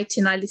when I'm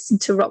writing, I listen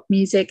to rock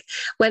music,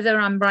 whether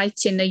I'm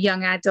writing a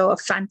young adult,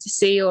 a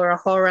fantasy, or a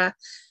horror,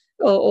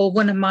 or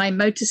one of my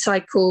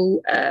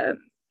motorcycle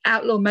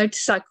outlaw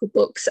motorcycle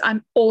books.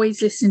 I'm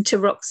always listening to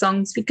rock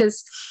songs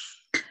because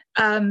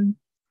the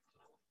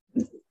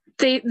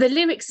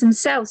lyrics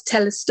themselves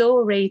tell a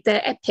story.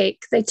 They're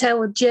epic. They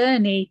tell a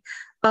journey.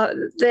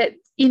 That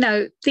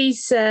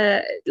these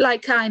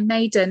like Iron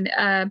Maiden,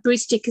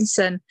 Bruce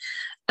Dickinson,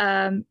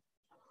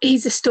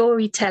 he's a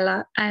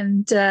storyteller,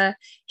 and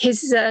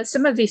his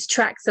some of his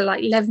tracks are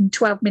like 11,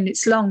 12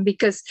 minutes long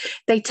because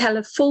they tell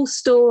a full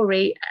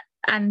story.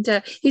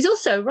 And he's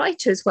also a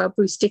writer as well,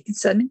 Bruce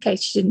Dickinson, in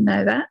case you didn't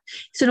know that.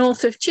 He's an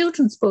author of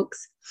children's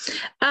books.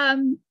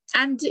 And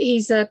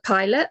he's a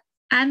pilot,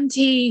 and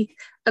a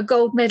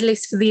gold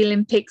medalist for the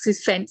Olympics with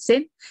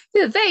fencing.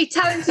 He's a very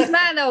talented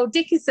man, old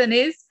Dickinson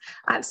is.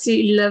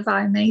 Absolutely love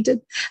Iron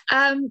Maiden.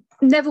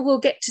 Never will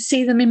get to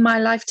see them in my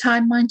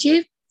lifetime, mind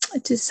you.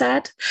 It is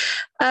sad.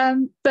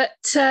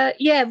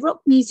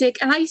 Rock music.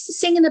 And I used to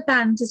sing in a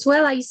band as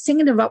well. I used to sing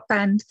in a rock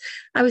band.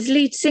 I was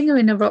lead singer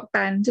in a rock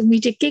band, and we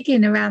did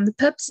gigging around the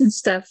pubs and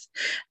stuff.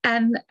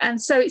 And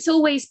so it's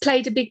always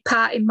played a big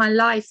part in my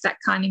life, that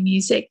kind of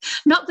music.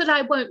 Not that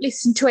I won't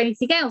listen to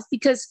anything else,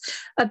 because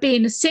of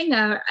being a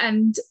singer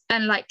and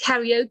like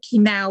karaoke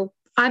now.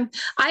 I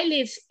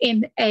live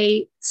in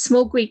a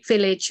small Greek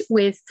village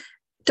with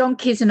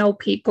donkeys and old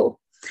people.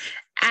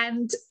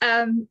 And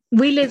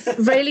we live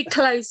really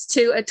close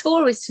to a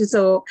tourist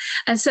resort.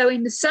 And so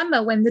in the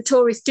summer, when the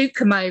tourists do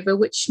come over,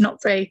 which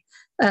not very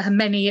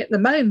many at the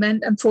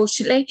moment,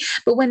 unfortunately,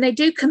 but when they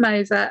do come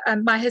over,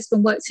 my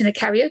husband works in a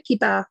karaoke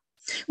bar.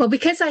 Well,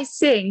 because I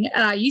sing,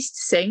 and I used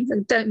to sing, I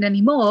don't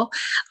anymore,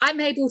 I'm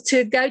able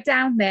to go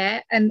down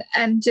there and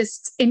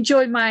just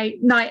enjoy my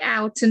night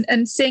out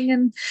and sing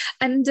and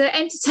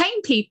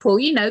entertain people,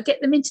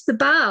 get them into the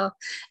bar.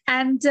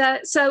 And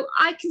so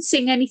I can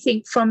sing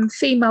anything from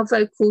female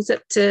vocals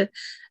up to,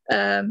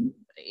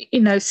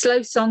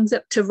 slow songs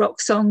up to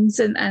rock songs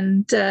and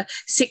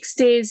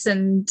 60s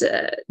and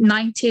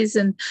 90s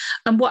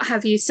and what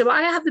have you. So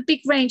I have a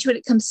big range when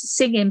it comes to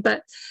singing,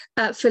 but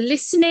for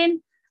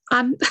listening,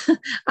 I'm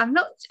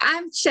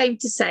ashamed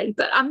to say,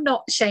 but I'm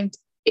not ashamed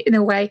in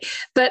a way.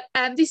 But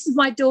this is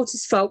my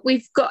daughter's fault.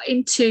 We've got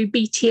into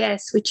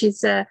BTS, which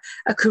is a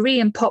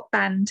Korean pop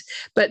band,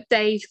 but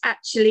they've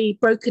actually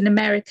broken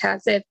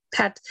America. They've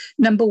had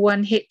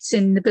 #1 hits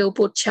in the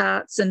Billboard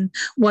charts and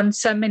won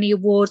so many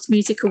awards,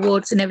 music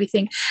awards and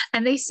everything.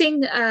 And they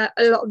sing a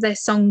lot of their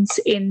songs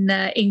in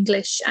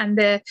English, and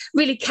they're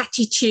really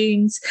catchy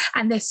tunes,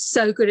 and they're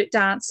so good at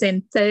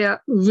dancing. They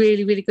are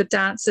really, really good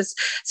dancers.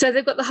 So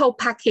they've got the whole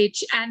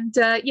package. And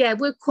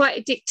we're quite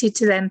addicted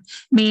to them,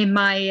 me and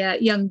my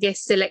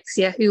youngest,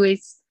 Alexia, who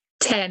is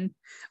 10.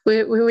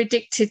 We're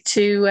addicted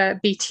to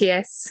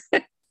BTS.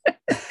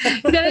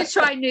 You gotta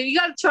try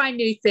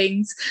new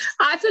things.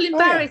 I feel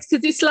embarrassed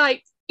because it's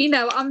like,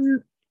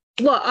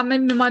 I'm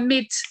in my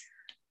mid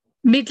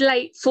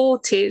late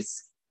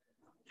 40s,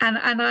 and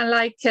I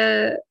like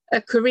a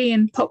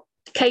Korean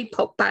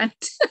K-pop band.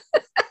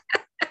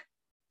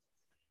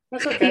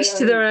 That's okay. Each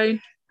to their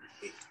own.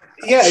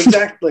 Yeah,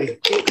 exactly.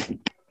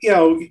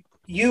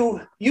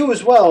 You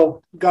as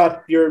well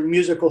got your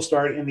musical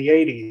start in the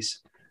 80s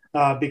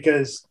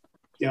because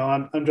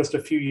I'm just a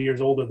few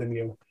years older than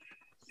you.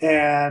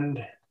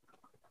 And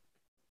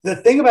the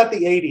thing about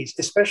the 80s,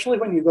 especially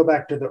when you go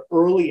back to the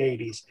early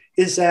 80s,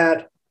 is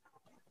that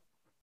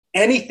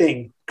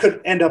anything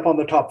could end up on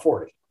the top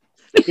 40.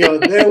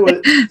 There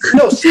was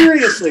no,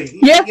 seriously.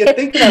 Yeah. You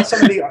think about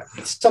some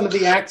of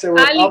the acts that were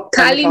up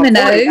on the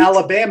top 40,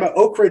 Alabama,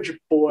 Oak Ridge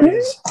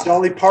Boys,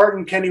 Dolly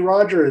Parton, Kenny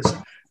Rogers,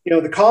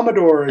 the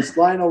Commodores,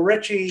 Lionel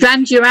Richie,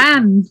 Duran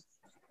Duran.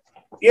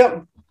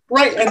 Yeah,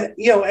 right,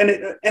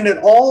 and it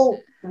all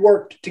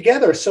worked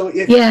together. So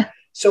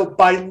so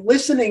by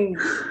listening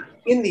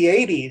in the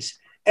 80s,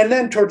 and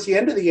then towards the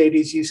end of the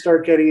 80s, you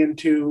start getting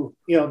into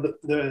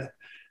the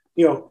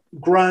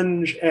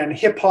grunge and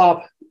hip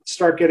hop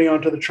start getting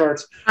onto the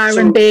charts.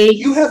 R&B. So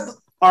you have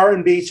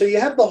R&B, so you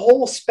have the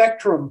whole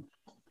spectrum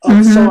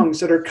of songs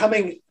that are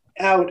coming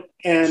out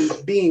and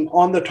being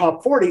on the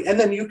top 40, and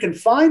then you can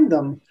find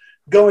them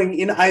going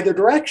in either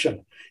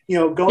direction.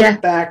 Going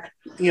back,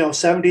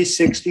 70s,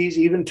 60s,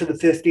 even to the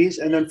 50s,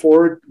 and then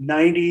forward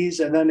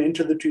 90s, and then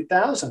into the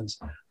 2000s.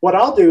 What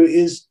I'll do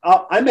is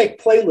I make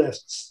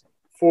playlists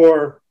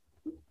for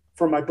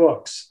my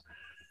books.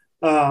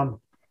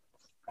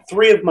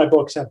 3 of my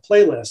books have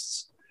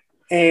playlists,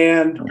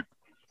 and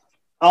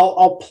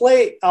I'll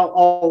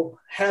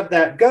have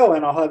that go,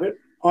 and I'll have it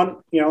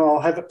on, I'll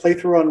have it play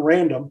through on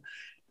random.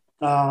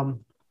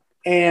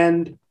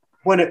 And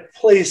when it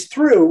plays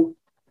through,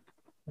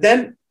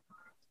 then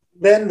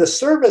the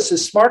service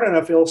is smart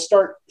enough, it'll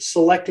start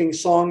selecting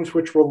songs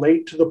which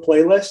relate to the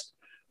playlist,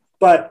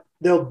 but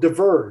they'll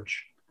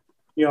diverge.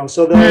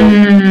 So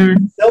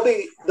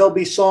there'll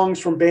be songs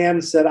from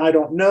bands that I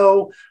don't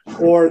know,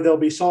 or there'll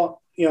be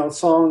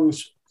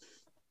songs,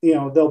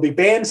 there'll be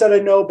bands that I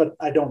know, but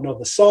I don't know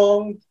the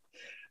song.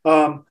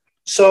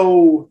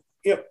 So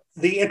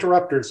the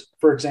Interrupters,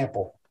 for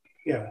example,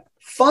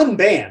 fun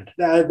band.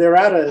 They're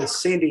out of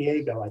San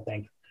Diego, I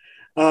think.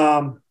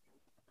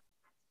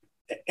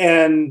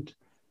 And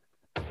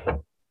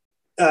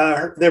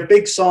their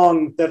big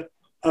song that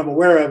I'm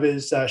aware of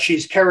is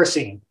 "She's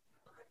Kerosene."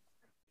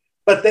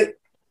 But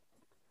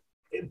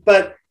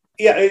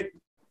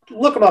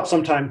look them up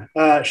sometime.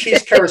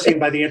 "She's Kerosene"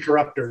 by the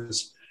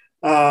Interrupters,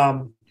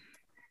 and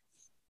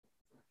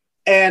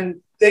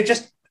they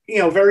just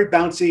very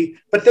bouncy.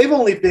 But they've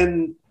only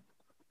been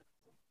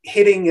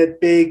hitting it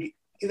big.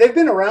 They've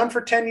been around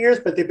for 10 years,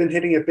 but they've been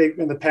hitting it big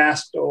in the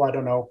past. I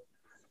don't know,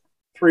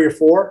 3 or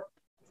 4.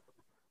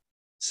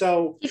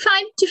 So, do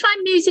you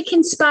find music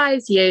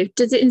inspires you?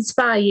 Does it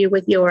inspire you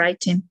with your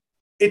writing?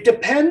 It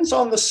depends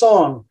on the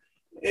song,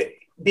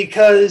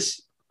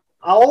 because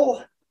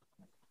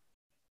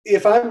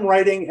if I'm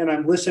writing and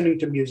I'm listening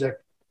to music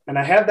and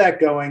I have that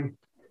going,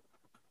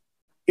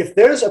 if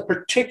there's a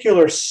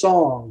particular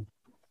song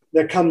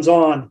that comes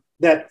on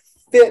that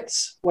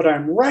fits what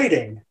I'm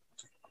writing,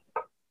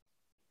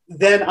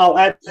 then I'll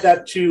add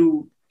that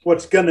to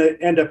what's going to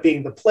end up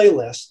being the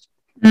playlist.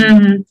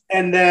 And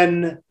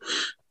then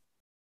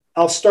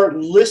I'll start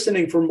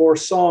listening for more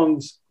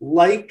songs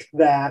like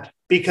that,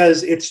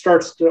 because it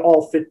starts to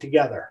all fit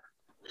together.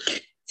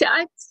 So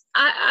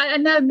I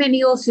know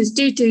many authors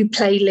do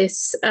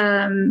playlists.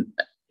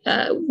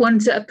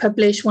 Ones that are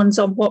published, ones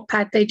on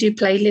Wattpad, they do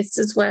playlists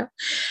as well.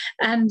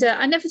 And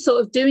I never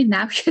thought of doing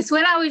that, because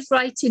when I was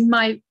writing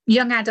my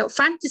young adult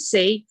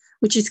fantasy,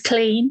 which is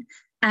clean,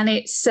 and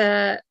it's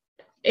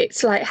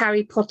like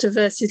Harry Potter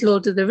versus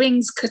Lord of the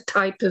Rings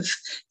type of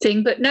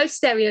thing, but no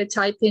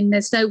stereotyping.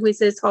 There's no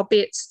wizards,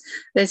 hobbits,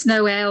 there's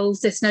no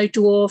elves, there's no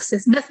dwarfs,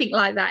 there's nothing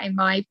like that in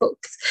my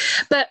books.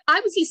 But I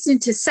was listening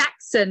to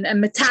Saxon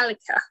and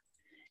Metallica.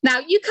 Now,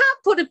 you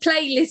can't put a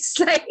playlist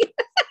like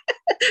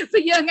for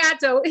young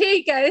adult. Here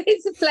you go,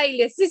 here's a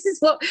playlist. This is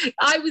what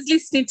I was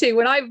listening to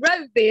when I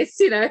wrote this,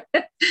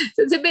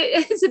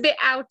 It's a bit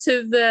out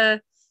of the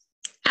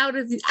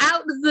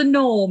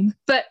norm.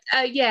 But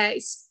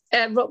it's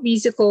rock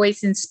music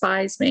always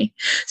inspires me.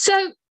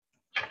 So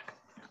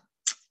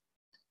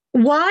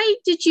why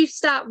did you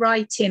start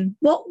writing?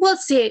 What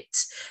was it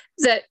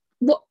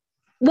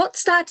what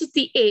started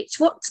the itch?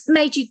 What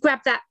made you grab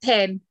that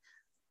pen?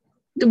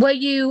 Were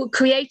you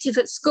creative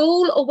at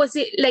school, or was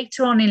it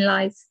later on in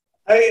life?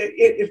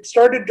 It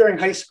started during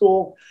high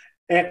school,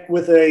 and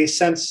with a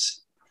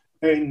sense,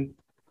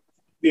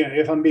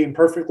 if I'm being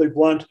perfectly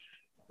blunt,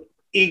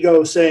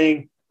 ego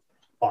saying,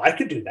 well, I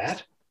could do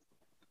that.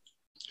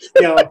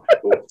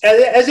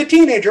 As a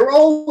teenager, we're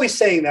always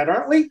saying that,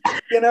 aren't we?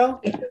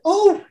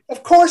 Oh,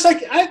 of course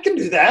I can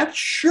do that.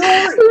 Sure.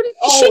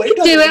 She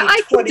can do it.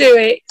 I can do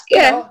it.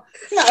 Yeah.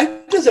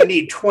 It doesn't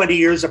need 20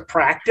 years of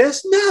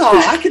practice. No,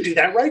 I could do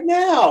that right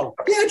now.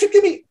 Yeah, just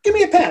give me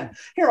a pen.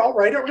 Here, I'll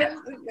write it.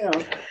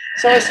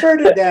 So I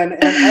started then,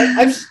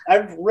 and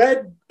I've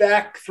read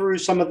back through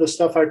some of the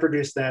stuff I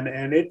produced then,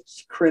 and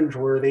it's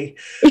cringeworthy.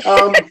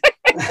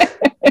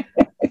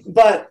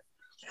 But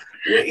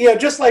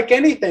just like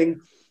anything,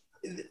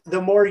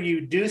 the more you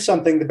do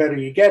something, the better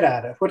you get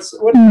at it.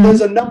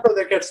 There's a number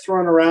that gets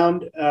thrown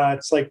around.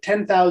 It's like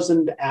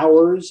 10,000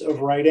 hours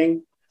of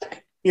writing.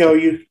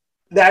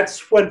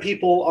 That's when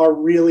people are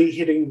really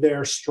hitting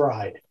their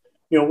stride.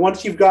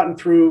 once you've gotten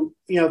through,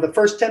 the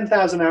first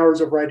 10,000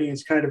 hours of writing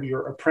is kind of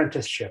your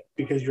apprenticeship,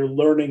 because you're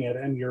learning it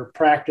and you're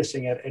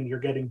practicing it and you're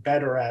getting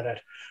better at it.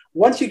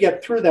 Once you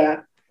get through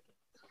that,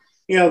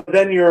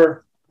 then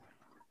you're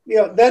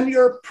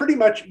pretty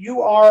much,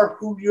 you are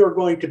who you're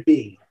going to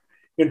be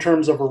in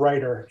terms of a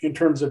writer, in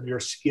terms of your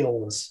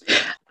skills.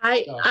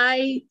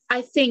 I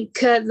think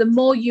the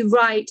more you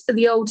write,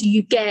 the older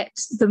you get,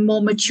 the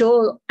more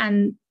mature,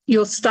 and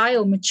your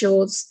style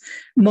matures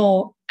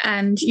more,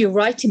 and your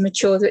writing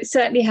matures. It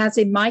certainly has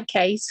in my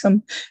case.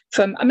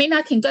 I mean,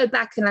 I can go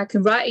back and I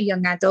can write a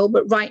young adult,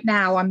 but right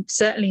now I'm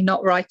certainly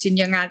not writing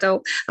young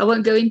adult. I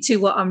won't go into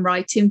what I'm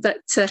writing,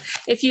 but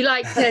if you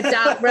like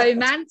dark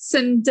romance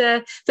and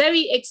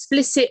very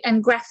explicit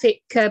and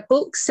graphic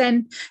books,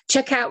 then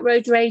check out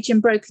Road Rage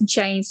and Broken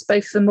Chains,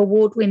 both of them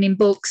award-winning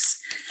books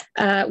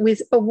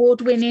with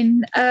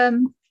award-winning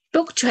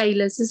book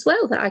trailers as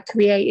well that I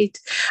created.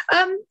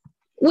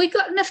 We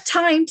got enough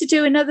time to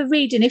do another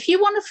reading. If you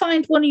want to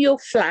find one of your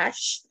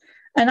flash,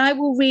 and I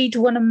will read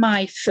one of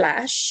my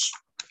flash,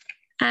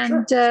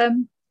 and sure.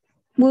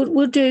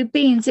 We'll do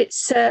Beans.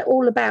 It's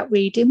all about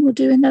reading. We'll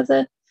do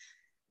another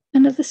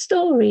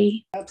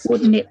story.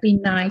 Absolutely. Wouldn't it be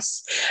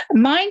nice?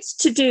 Mine's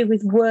to do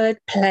with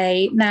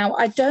wordplay. Now,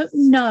 I don't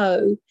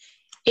know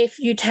if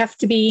you'd have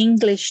to be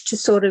English to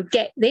sort of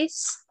get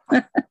this,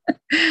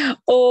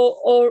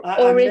 or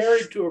I'm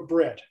married to a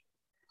Brit.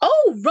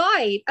 Oh,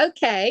 right.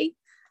 Okay.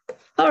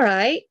 All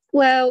right.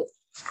 Well,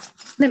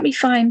 let me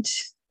find.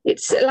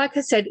 It's like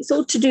I said, it's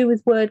all to do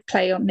with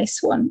wordplay on this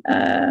one.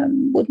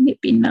 Wouldn't it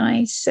be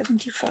nice?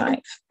 75.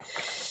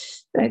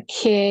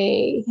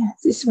 Okay.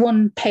 This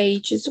one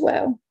page as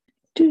well.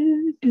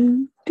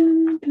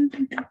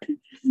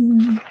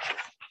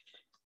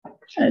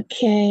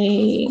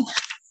 Okay.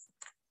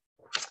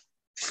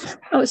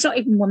 Oh, it's not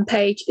even one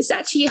page. It's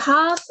actually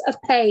half a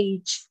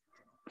page.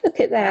 Look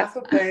at that. Half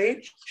a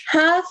page?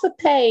 Half a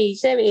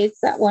page. There it is,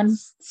 that one.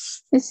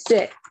 This is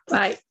it.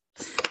 Right.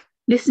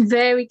 Listen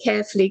very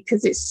carefully,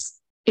 because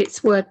it's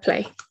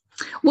wordplay.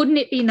 Wouldn't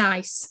it be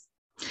nice?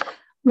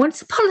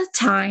 Once upon a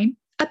time,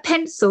 a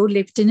pencil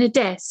lived in a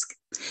desk.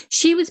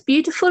 She was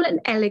beautiful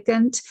and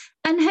elegant,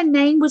 and her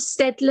name was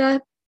Stedler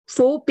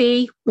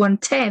 4B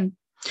 110.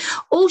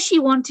 All she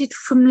wanted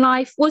from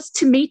life was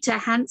to meet a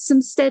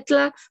handsome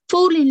Stedler,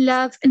 fall in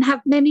love, and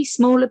have many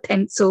smaller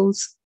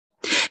pencils.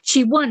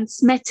 She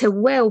once met a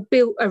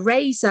well-built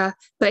eraser,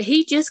 but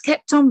he just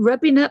kept on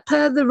rubbing up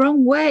her the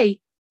wrong way.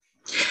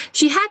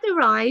 She had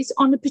her eyes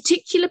on a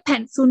particular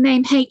pencil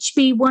named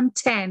HB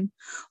 110.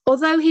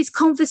 Although his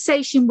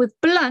conversation was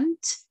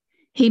blunt,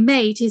 he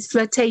made his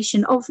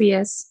flirtation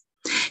obvious.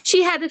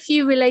 She had a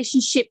few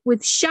relationships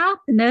with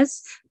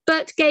sharpeners,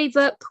 but gave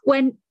up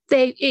when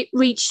it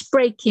reached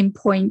breaking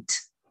point.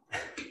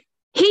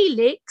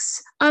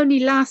 Helix only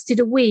lasted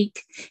a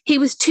week. He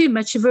was too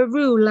much of a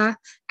ruler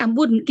and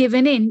wouldn't give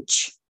an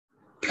inch.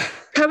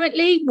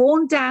 Currently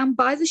worn down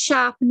by the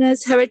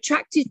sharpeners, her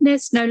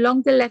attractiveness no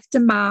longer left a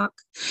mark.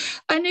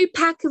 A new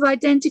pack of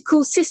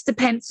identical sister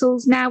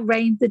pencils now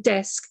reigned the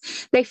desk.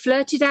 They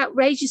flirted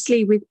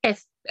outrageously with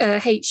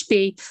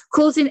HB,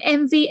 causing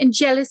envy and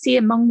jealousy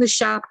among the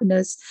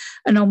sharpeners.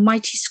 An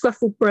almighty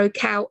scuffle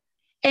broke out,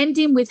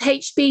 ending with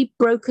HB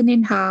broken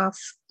in half.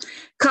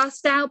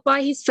 Cast out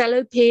by his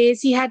fellow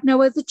peers, he had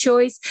no other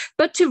choice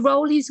but to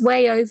roll his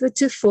way over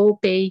to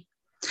 4B.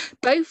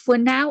 Both were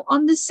now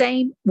on the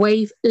same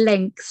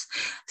wavelength.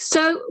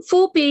 So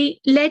 4B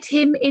led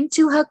him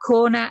into her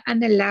corner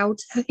and allowed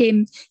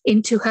him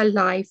into her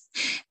life.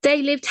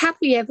 They lived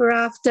happily ever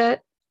after.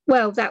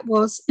 Well, that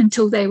was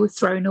until they were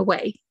thrown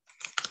away.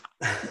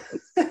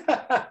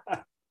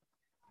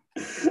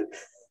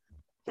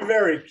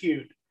 Very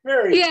cute.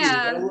 Very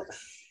cute.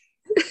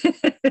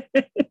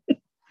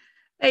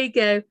 There you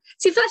go.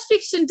 See, flash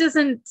fiction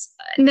doesn't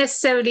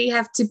necessarily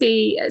have to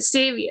be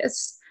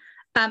serious.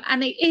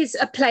 And it is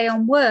a play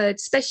on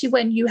words, especially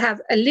when you have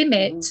a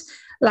limit,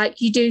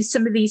 like you do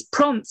some of these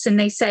prompts and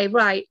they say,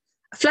 right,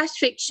 flash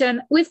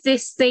fiction with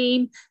this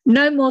theme,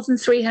 no more than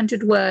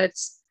 300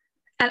 words.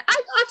 And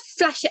I'd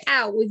flash it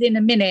out within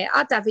a minute.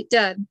 I'd have it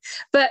done.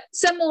 But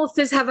some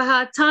authors have a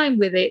hard time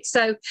with it.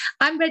 So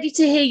I'm ready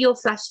to hear your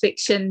flash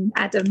fiction,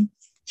 Adam.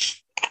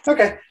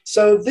 Okay,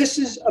 so this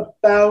is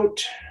about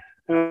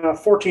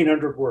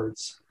 1,400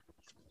 words.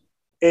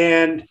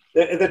 And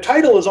the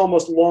title is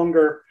almost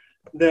longer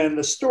than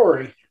the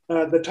story.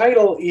 The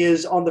title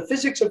is On the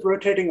Physics of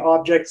Rotating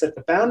Objects at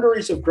the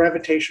Boundaries of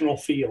Gravitational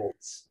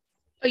Fields.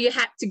 Oh, you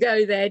had to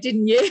go there,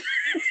 didn't you?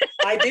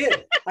 I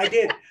did.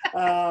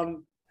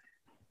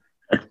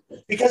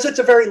 Because it's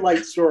a very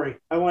light story,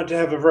 I wanted to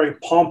have a very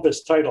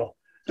pompous title,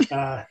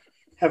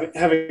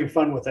 having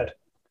fun with it.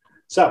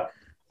 So,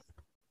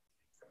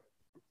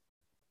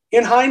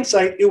 in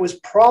hindsight, it was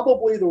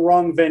probably the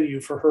wrong venue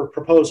for her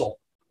proposal.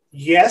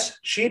 Yes,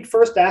 she'd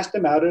first asked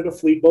him out at a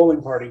Fleet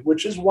bowling party,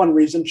 which is one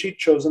reason she'd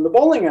chosen the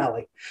bowling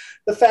alley.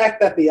 The fact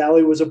that the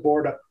alley was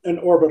aboard an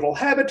orbital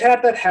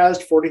habitat that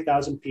housed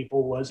 40,000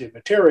 people was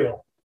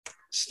immaterial.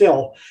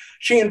 Still,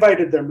 she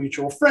invited their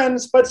mutual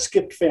friends, but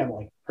skipped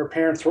family. Her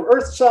parents were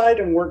Earthside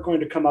and weren't going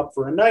to come up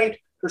for a night.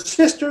 Her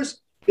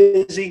sisters,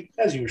 busy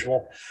as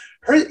usual.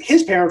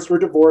 His parents were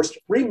divorced,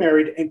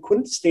 remarried, and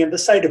couldn't stand the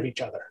sight of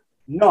each other.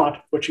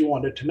 Not what she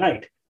wanted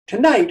tonight.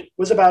 Tonight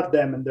was about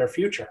them and their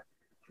future.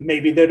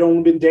 Maybe they'd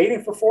only been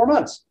dating for 4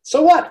 months.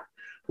 So what?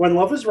 When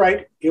love was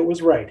right, it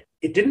was right.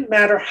 It didn't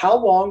matter how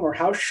long or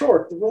how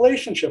short the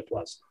relationship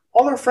was.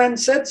 All her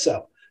friends said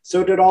so.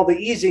 So did all the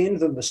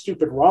easings and the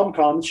stupid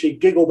rom-coms she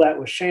giggled at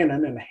with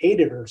Shannon and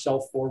hated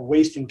herself for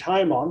wasting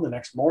time on the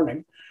next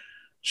morning.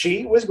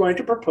 She was going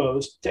to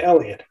propose to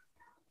Elliot.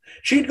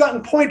 She'd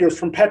gotten pointers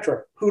from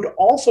Petra, who'd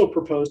also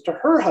proposed to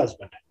her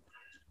husband.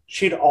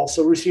 She'd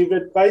also received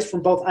advice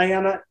from both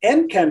Ayanna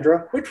and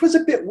Kendra, which was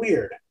a bit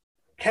weird.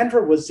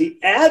 Kendra was the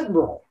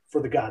admiral,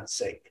 for the God's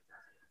sake.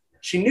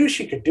 She knew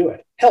she could do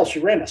it. Hell, she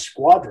ran a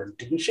squadron,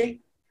 didn't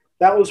she?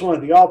 That was one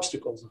of the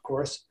obstacles, of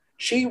course.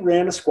 She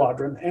ran a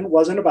squadron and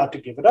wasn't about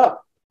to give it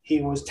up.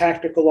 He was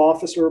tactical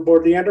officer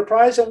aboard the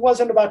Enterprise and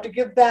wasn't about to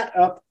give that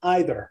up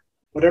either.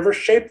 Whatever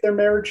shape their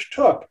marriage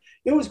took,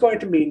 it was going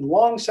to mean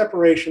long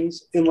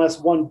separations unless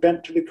one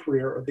bent to the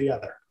career of the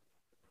other.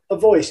 A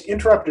voice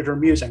interrupted her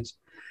musings.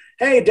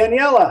 "Hey,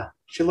 Daniela!"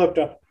 She looked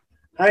up.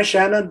 "Hi,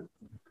 Shannon."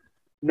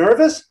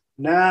 "Nervous?"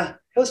 "Nah,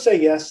 he'll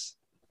say yes."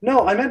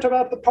 "No, I meant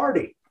about the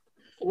party."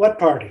 "What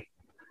party?"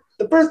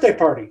 "The birthday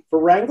party for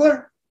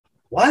Wrangler."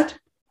 "What?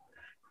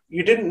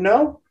 You didn't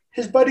know?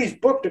 His buddies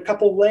booked a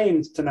couple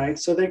lanes tonight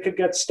so they could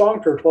get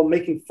stonkered while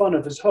making fun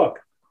of his hook."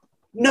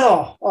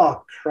 "No!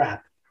 Oh,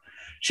 crap."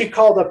 She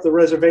called up the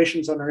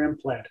reservations on her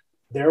implant.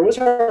 There was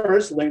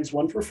hers, lanes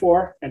 1 through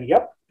 4, and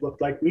yep,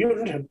 looked like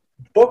Mutant had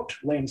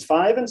booked lanes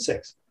 5 and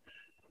 6.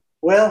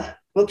 "Well,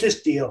 we'll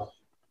just deal."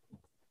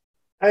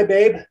 "Hi,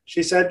 babe,"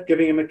 she said,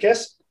 giving him a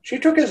kiss. She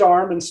took his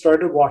arm and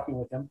started walking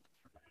with him.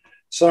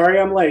 "Sorry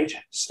I'm late.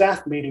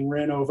 Staff meeting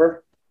ran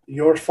over."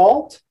 "Your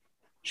fault?"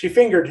 She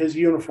fingered his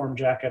uniform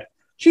jacket.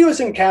 She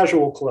was in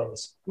casual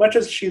clothes. Much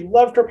as she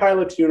loved her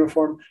pilot's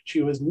uniform,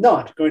 she was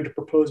not going to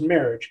propose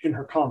marriage in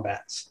her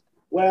combats.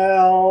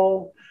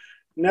 "Well,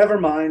 never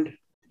mind."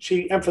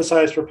 She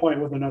emphasized her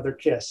point with another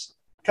kiss.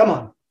 "Come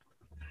on."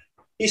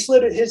 He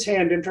slid his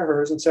hand into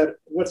hers and said,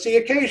 "What's the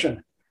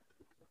occasion?"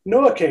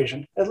 "No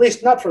occasion, at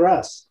least not for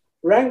us.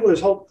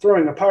 Wrangler's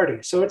throwing a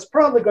party, so it's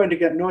probably going to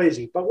get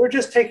noisy, but we're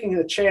just taking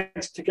a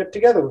chance to get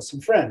together with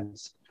some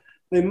friends.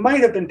 They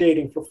might have been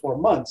dating for 4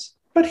 months,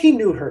 but he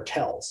knew her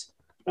tells."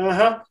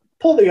 "Uh-huh.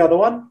 Pull the other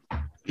one."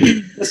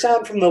 The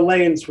sound from the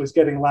lanes was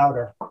getting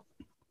louder.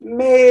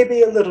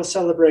 "Maybe a little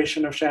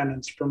celebration of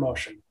Shannon's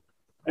promotion."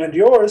 "And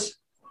yours?"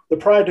 The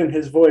pride in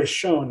his voice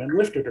shone and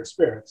lifted her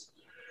spirits.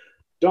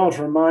 "Don't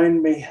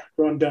remind me,"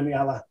 groaned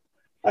Daniela.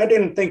 "I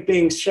didn't think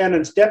being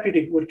Shannon's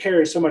deputy would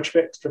carry so much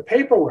extra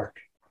paperwork."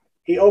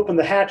 He opened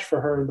the hatch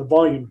for her and the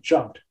volume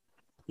jumped.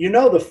 "You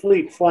know the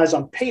fleet flies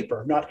on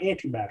paper, not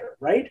antimatter,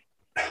 right?"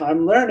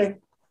 "I'm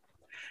learning."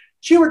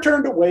 She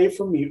returned away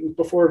from Mutant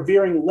before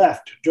veering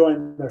left to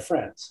join their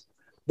friends.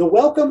 The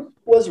welcome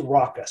was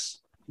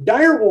raucous.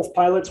 Direwolf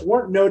pilots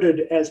weren't noted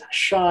as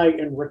shy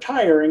and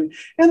retiring,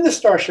 and the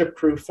Starship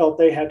crew felt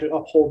they had to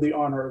uphold the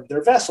honor of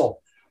their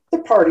vessel. The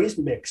parties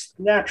mixed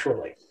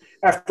naturally.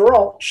 After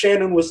all,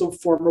 Shannon was the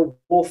former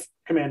Wolf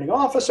commanding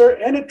officer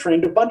and had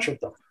trained a bunch of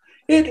them.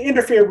 It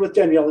interfered with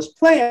Daniela's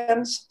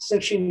plans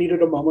since she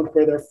needed a moment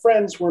where their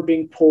friends were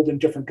being pulled in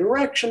different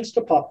directions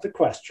to pop the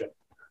question.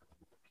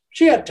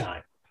 She had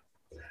time.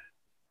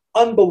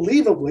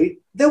 Unbelievably,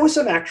 there was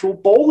some actual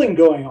bowling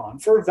going on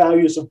for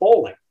values of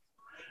bowling.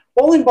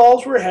 Bowling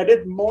balls were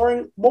headed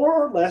more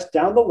or less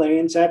down the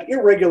lanes at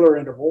irregular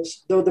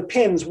intervals, though the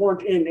pins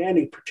weren't in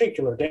any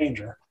particular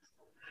danger.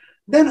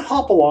 Then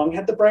Hopalong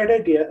had the bright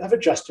idea of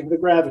adjusting the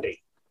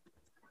gravity.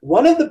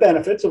 One of the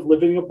benefits of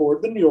living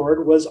aboard the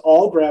Njord was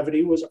all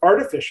gravity was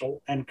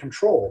artificial and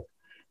controlled.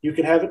 You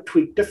could have it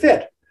tweaked to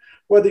fit,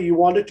 whether you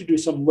wanted to do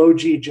some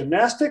low-G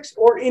gymnastics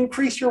or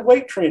increase your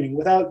weight training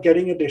without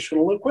getting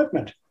additional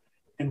equipment.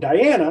 And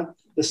Diana,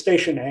 the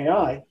station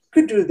AI,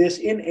 could do this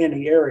in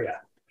any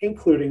area,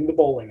 including the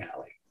bowling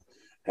alley.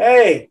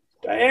 "Hey,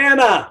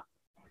 Diana!"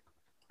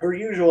 Her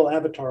usual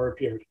avatar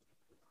appeared.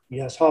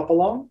 "Yes,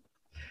 Hopalong?"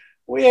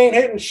 "We ain't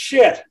hitting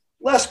shit.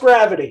 Less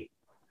gravity."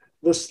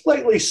 The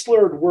slightly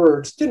slurred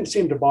words didn't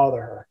seem to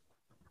bother her.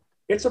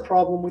 "It's a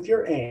problem with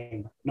your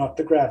aim, not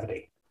the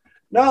gravity."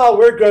 "No,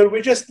 we're good.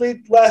 We just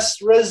need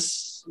less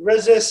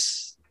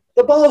resist.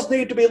 The balls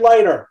need to be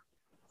lighter."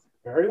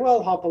 "Very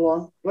well,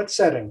 Hopalong. What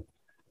setting?"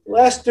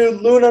 "Let's do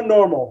Luna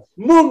normal.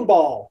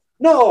 Moonball.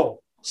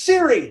 No,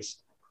 series.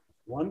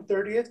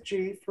 1/30th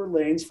G for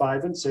lanes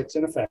 5 and 6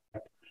 in effect."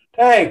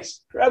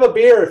 "Thanks. Grab a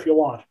beer if you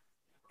want."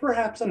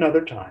 "Perhaps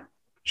another time."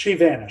 She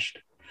vanished.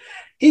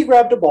 He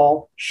grabbed a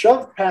ball,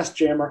 shoved past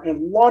Jammer,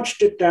 and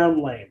launched it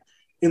down lane.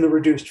 In the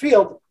reduced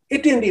field,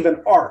 it didn't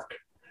even arc.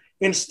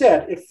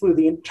 Instead, it flew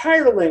the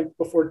entire length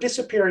before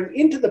disappearing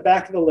into the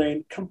back of the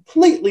lane,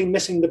 completely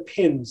missing the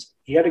pins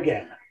yet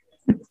again.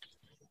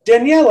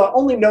 Daniela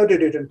only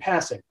noted it in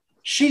passing.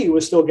 She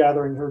was still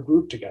gathering her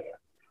group together.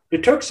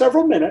 It took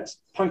several minutes,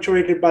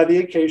 punctuated by the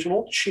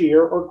occasional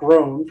cheer or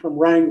groan from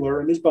Wrangler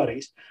and his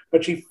buddies,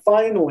 but she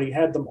finally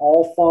had them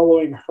all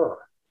following her.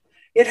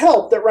 It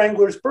helped that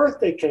Wrangler's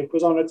birthday cake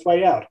was on its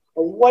way out,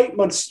 a white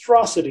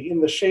monstrosity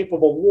in the shape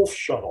of a wolf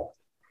shuttle.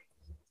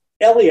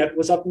 Elliot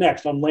was up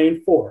next on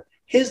lane 4,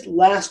 his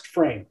last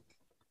frame.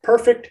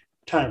 Perfect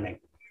timing.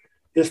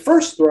 His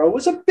first throw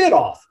was a bit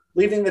off,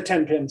 leaving the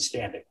 10-pin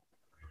standing.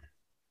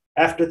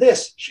 After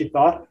this, she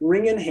thought,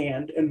 ring in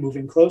hand and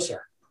moving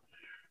closer.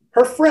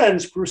 Her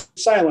friends grew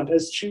silent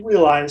as she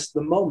realized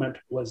the moment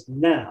was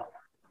now.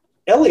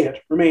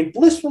 Elliot remained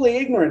blissfully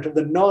ignorant of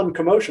the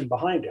non-commotion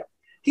behind him.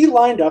 He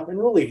lined up and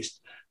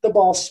released, the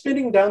ball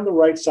spinning down the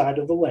right side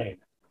of the lane,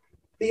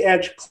 the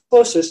edge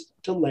closest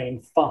to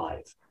lane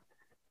 5.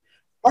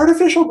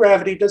 Artificial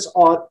gravity does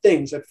odd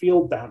things at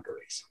field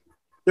boundaries.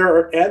 There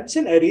are ebbs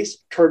and eddies,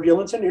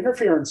 turbulence and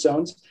interference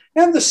zones,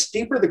 and the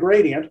steeper the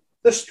gradient,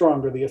 the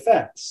stronger the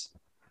effects.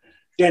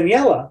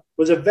 Daniela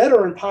was a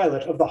veteran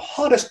pilot of the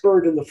hottest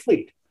bird in the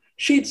fleet.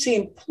 She'd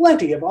seen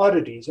plenty of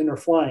oddities in her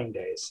flying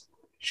days.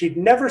 She'd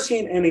never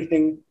seen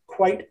anything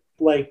quite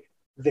like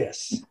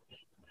this.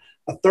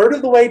 A third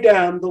of the way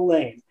down the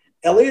lane,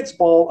 Elliot's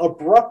ball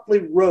abruptly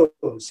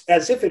rose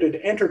as if it had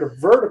entered a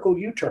vertical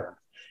U-turn.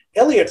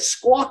 Elliot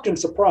squawked in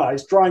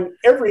surprise, drawing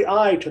every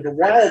eye to the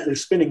wildly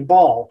spinning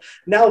ball,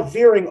 now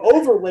veering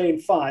over lane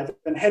 5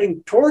 and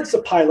heading towards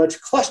the pilots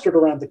clustered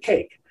around the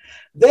cake.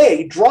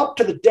 They dropped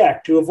to the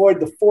deck to avoid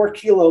the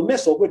 4-kilo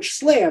missile, which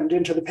slammed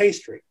into the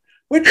pastry,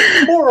 which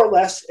more or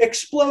less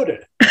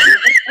exploded.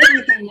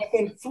 Everything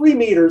within 3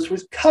 meters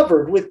was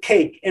covered with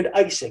cake and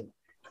icing,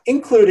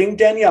 including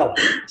Daniela,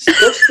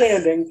 still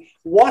standing,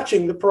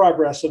 watching the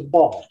progress of the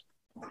ball.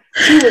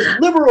 She was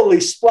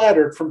liberally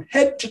splattered from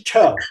head to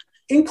toe,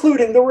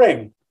 including the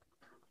ring.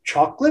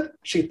 Chocolate,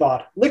 she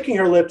thought, licking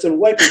her lips and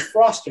wiping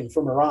frosting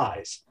from her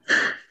eyes.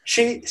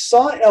 She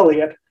saw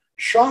Elliot,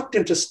 shocked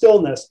into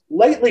stillness,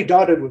 lightly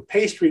dotted with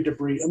pastry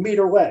debris a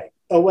meter away.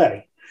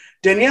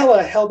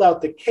 Daniela held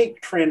out the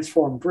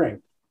cake-transformed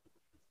ring.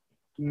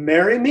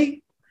 Marry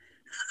me?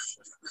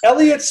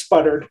 Elliot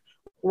sputtered,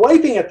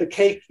 wiping at the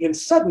cake in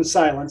sudden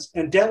silence,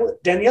 and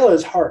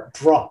Daniela's heart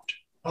dropped.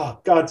 Oh,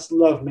 God's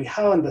love me,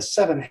 how in the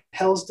 7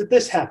 hells did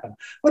this happen?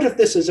 What if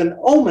this is an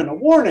omen, a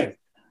warning?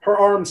 Her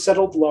arms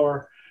settled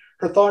lower,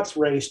 her thoughts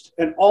raced,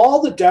 and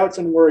all the doubts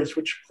and worries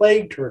which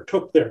plagued her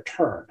took their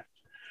turn.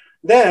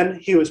 Then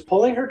he was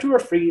pulling her to her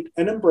feet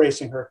and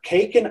embracing her,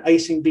 cake and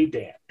icing be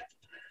damned.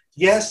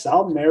 Yes,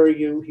 I'll marry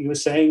you, he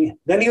was saying.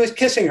 Then he was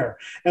kissing her,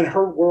 and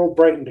her world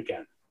brightened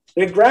again.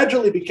 They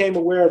gradually became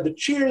aware of the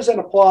cheers and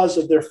applause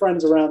of their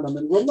friends around them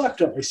and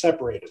reluctantly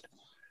separated.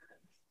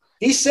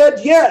 He said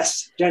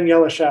yes,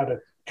 Daniela shouted.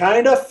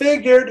 Kinda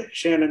figured,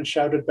 Shannon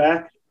shouted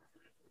back.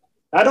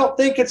 I don't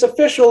think it's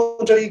official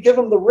until you give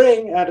him the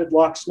ring, added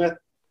Locksmith.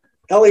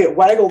 Elliot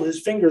waggled his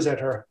fingers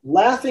at her.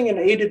 Laughing and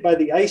aided by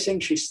the icing,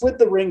 she slid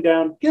the ring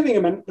down, giving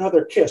him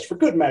another kiss for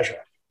good measure.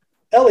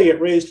 Elliot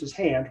raised his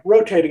hand,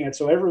 rotating it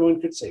so everyone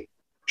could see.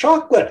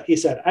 Chocolate, he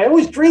said. I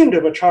always dreamed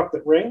of a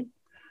chocolate ring.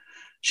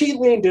 She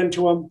leaned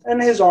into him,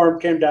 and his arm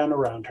came down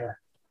around her.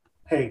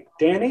 Hey,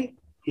 Danny,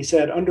 he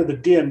said under the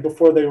din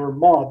before they were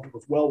mobbed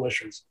with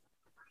well-wishers.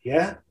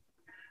 Yeah?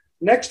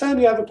 Next time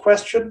you have a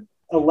question,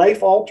 a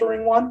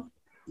life-altering one?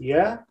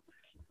 Yeah?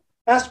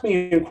 Ask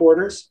me in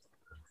quarters.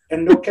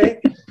 And no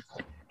cake?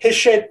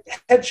 His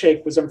head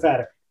shake was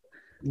emphatic.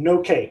 No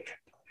cake.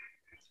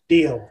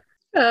 Deal.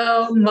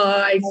 Oh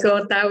my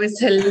God, that was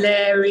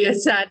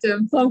hilarious,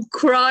 Adam. I'm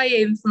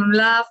crying from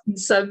laughing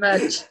so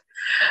much.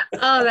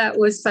 Oh, that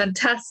was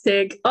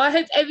fantastic. I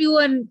hope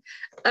everyone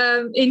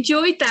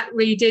enjoyed that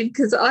reading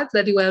because I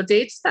bloody well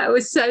did. That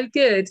was so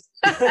good.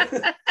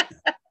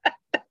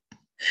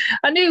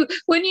 I knew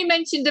when you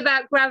mentioned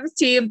about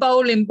gravity and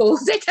bowling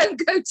balls, they don't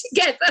go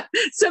together.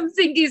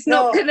 Something is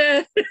not going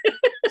to...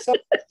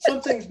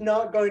 Something's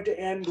not going to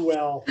end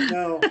well.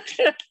 No. But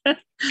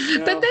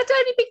they'd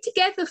only been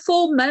together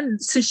 4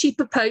 months and she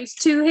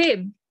proposed to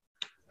him.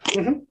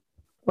 Mm-hmm.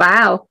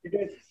 Wow.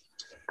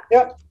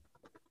 Yep.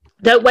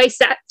 Don't waste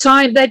their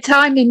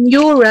time in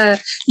your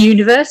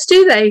universe,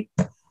 do they?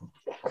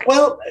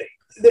 Well,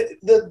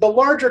 the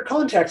larger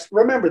context,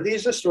 remember,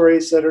 these are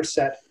stories that are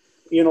set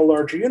in a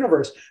larger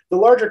universe. The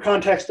larger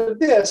context of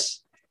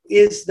this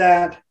is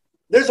that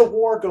there's a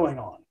war going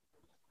on,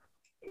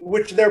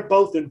 which they're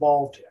both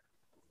involved in.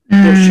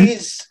 So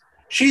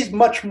she's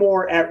much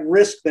more at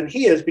risk than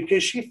he is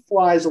because she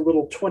flies a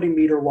little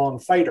 20-meter long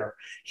fighter.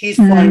 He's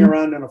flying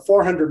around in a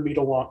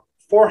 400-meter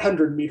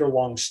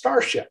long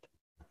starship.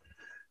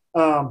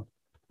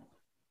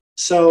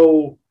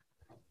 So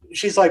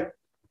she's like,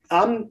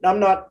 I'm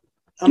not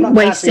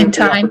wasting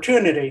time.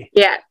 Opportunity.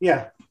 Yeah.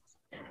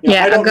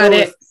 I got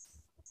it.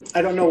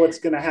 I don't know what's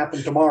going to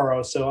happen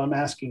tomorrow, so I'm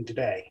asking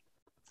today.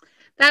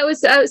 That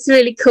was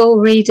really cool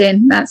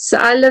reading.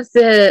 I love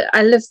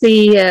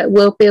the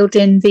world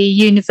building, the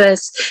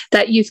universe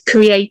that you've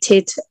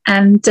created.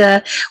 And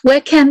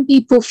where can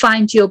people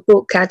find your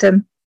book,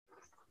 Adam?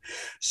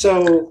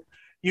 So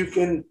you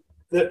can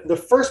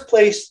the first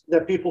place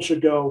that people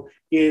should go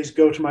is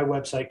go to my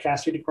website,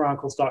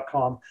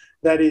 CassidyChronicles.com.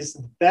 That is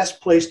the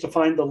best place to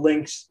find the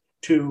links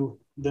to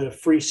the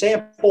free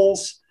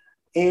samples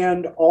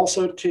and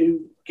also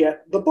to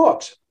get the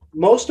books,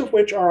 most of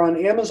which are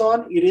on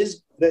Amazon.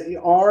 They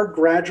are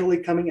gradually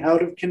coming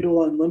out of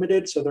Kindle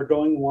Unlimited, so they're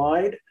going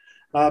wide,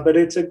 but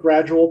it's a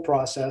gradual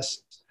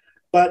process.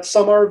 But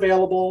some are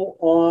available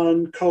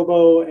on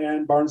Kobo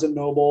and Barnes &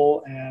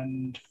 Noble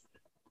and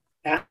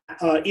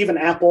even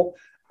Apple.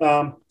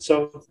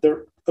 So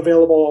they're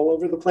available all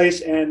over the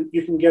place, and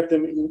you can get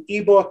them in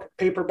ebook,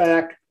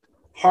 paperback,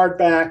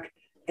 hardback,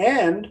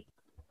 and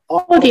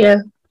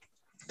audio.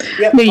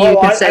 Yeah.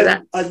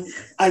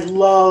 I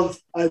love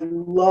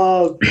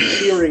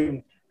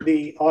hearing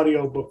the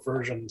audiobook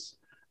versions.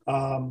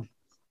 I've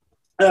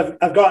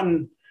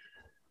gotten,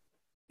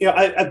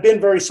 I've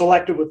been very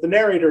selective with the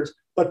narrators,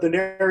 but the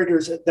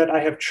narrators that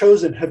I have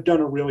chosen have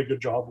done a really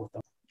good job with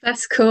them.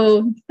 That's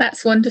cool.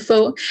 That's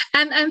wonderful.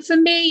 And for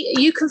me,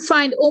 you can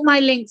find all my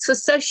links for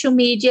social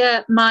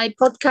media, my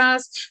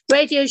podcast,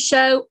 radio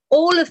show,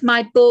 all of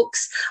my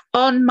books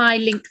on my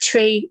link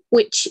tree,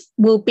 which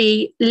will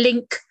be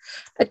link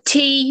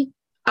T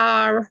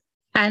R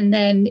and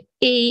then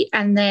E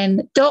and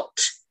then dot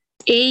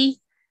E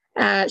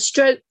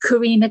stroke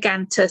Karina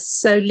Gantus.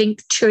 So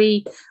link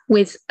tree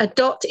with a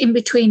dot in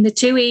between the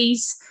two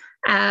E's.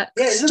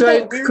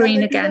 Stroke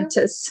Karina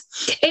Gantus.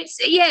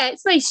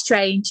 It's very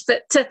strange,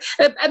 but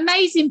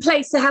amazing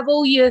place to have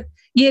all your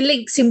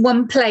links in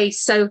one place,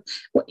 so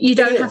you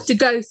don't have to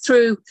go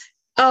through,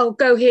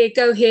 go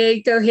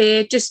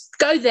here, just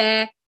go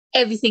there.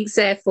 Everything's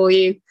there for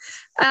you.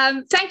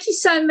 Thank you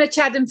so much,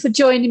 Adam, for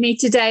joining me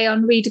today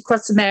on Read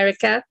Across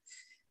America.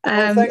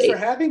 Thanks for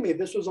having me.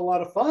 This was a lot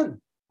of fun.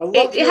 I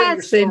love hearing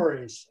your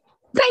stories.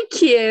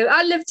 Thank you.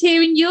 I loved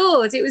hearing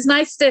yours. It was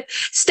nice to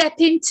step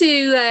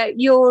into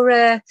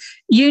your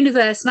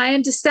universe, and I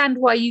understand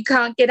why you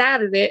can't get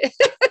out of it.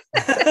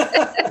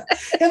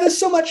 Yeah, there's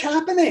so much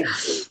happening.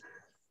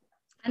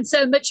 And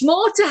so much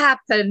more to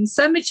happen,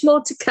 so much more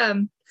to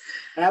come.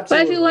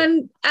 Absolutely.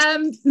 But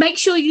everyone, make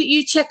sure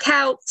you check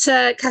out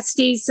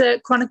Cassidy's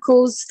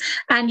Chronicles,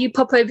 and you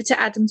pop over to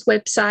Adam's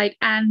website.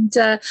 And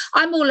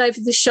I'm all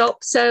over the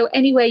shop, so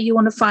anywhere you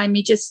want to find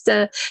me, just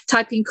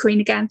type in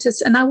Karina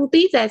Gantus and I will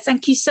be there.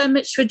 Thank you so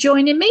much for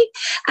joining me,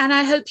 and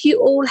I hope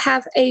you all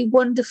have a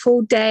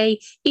wonderful day,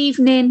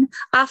 evening,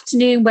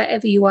 afternoon,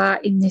 wherever you are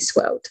in this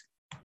world.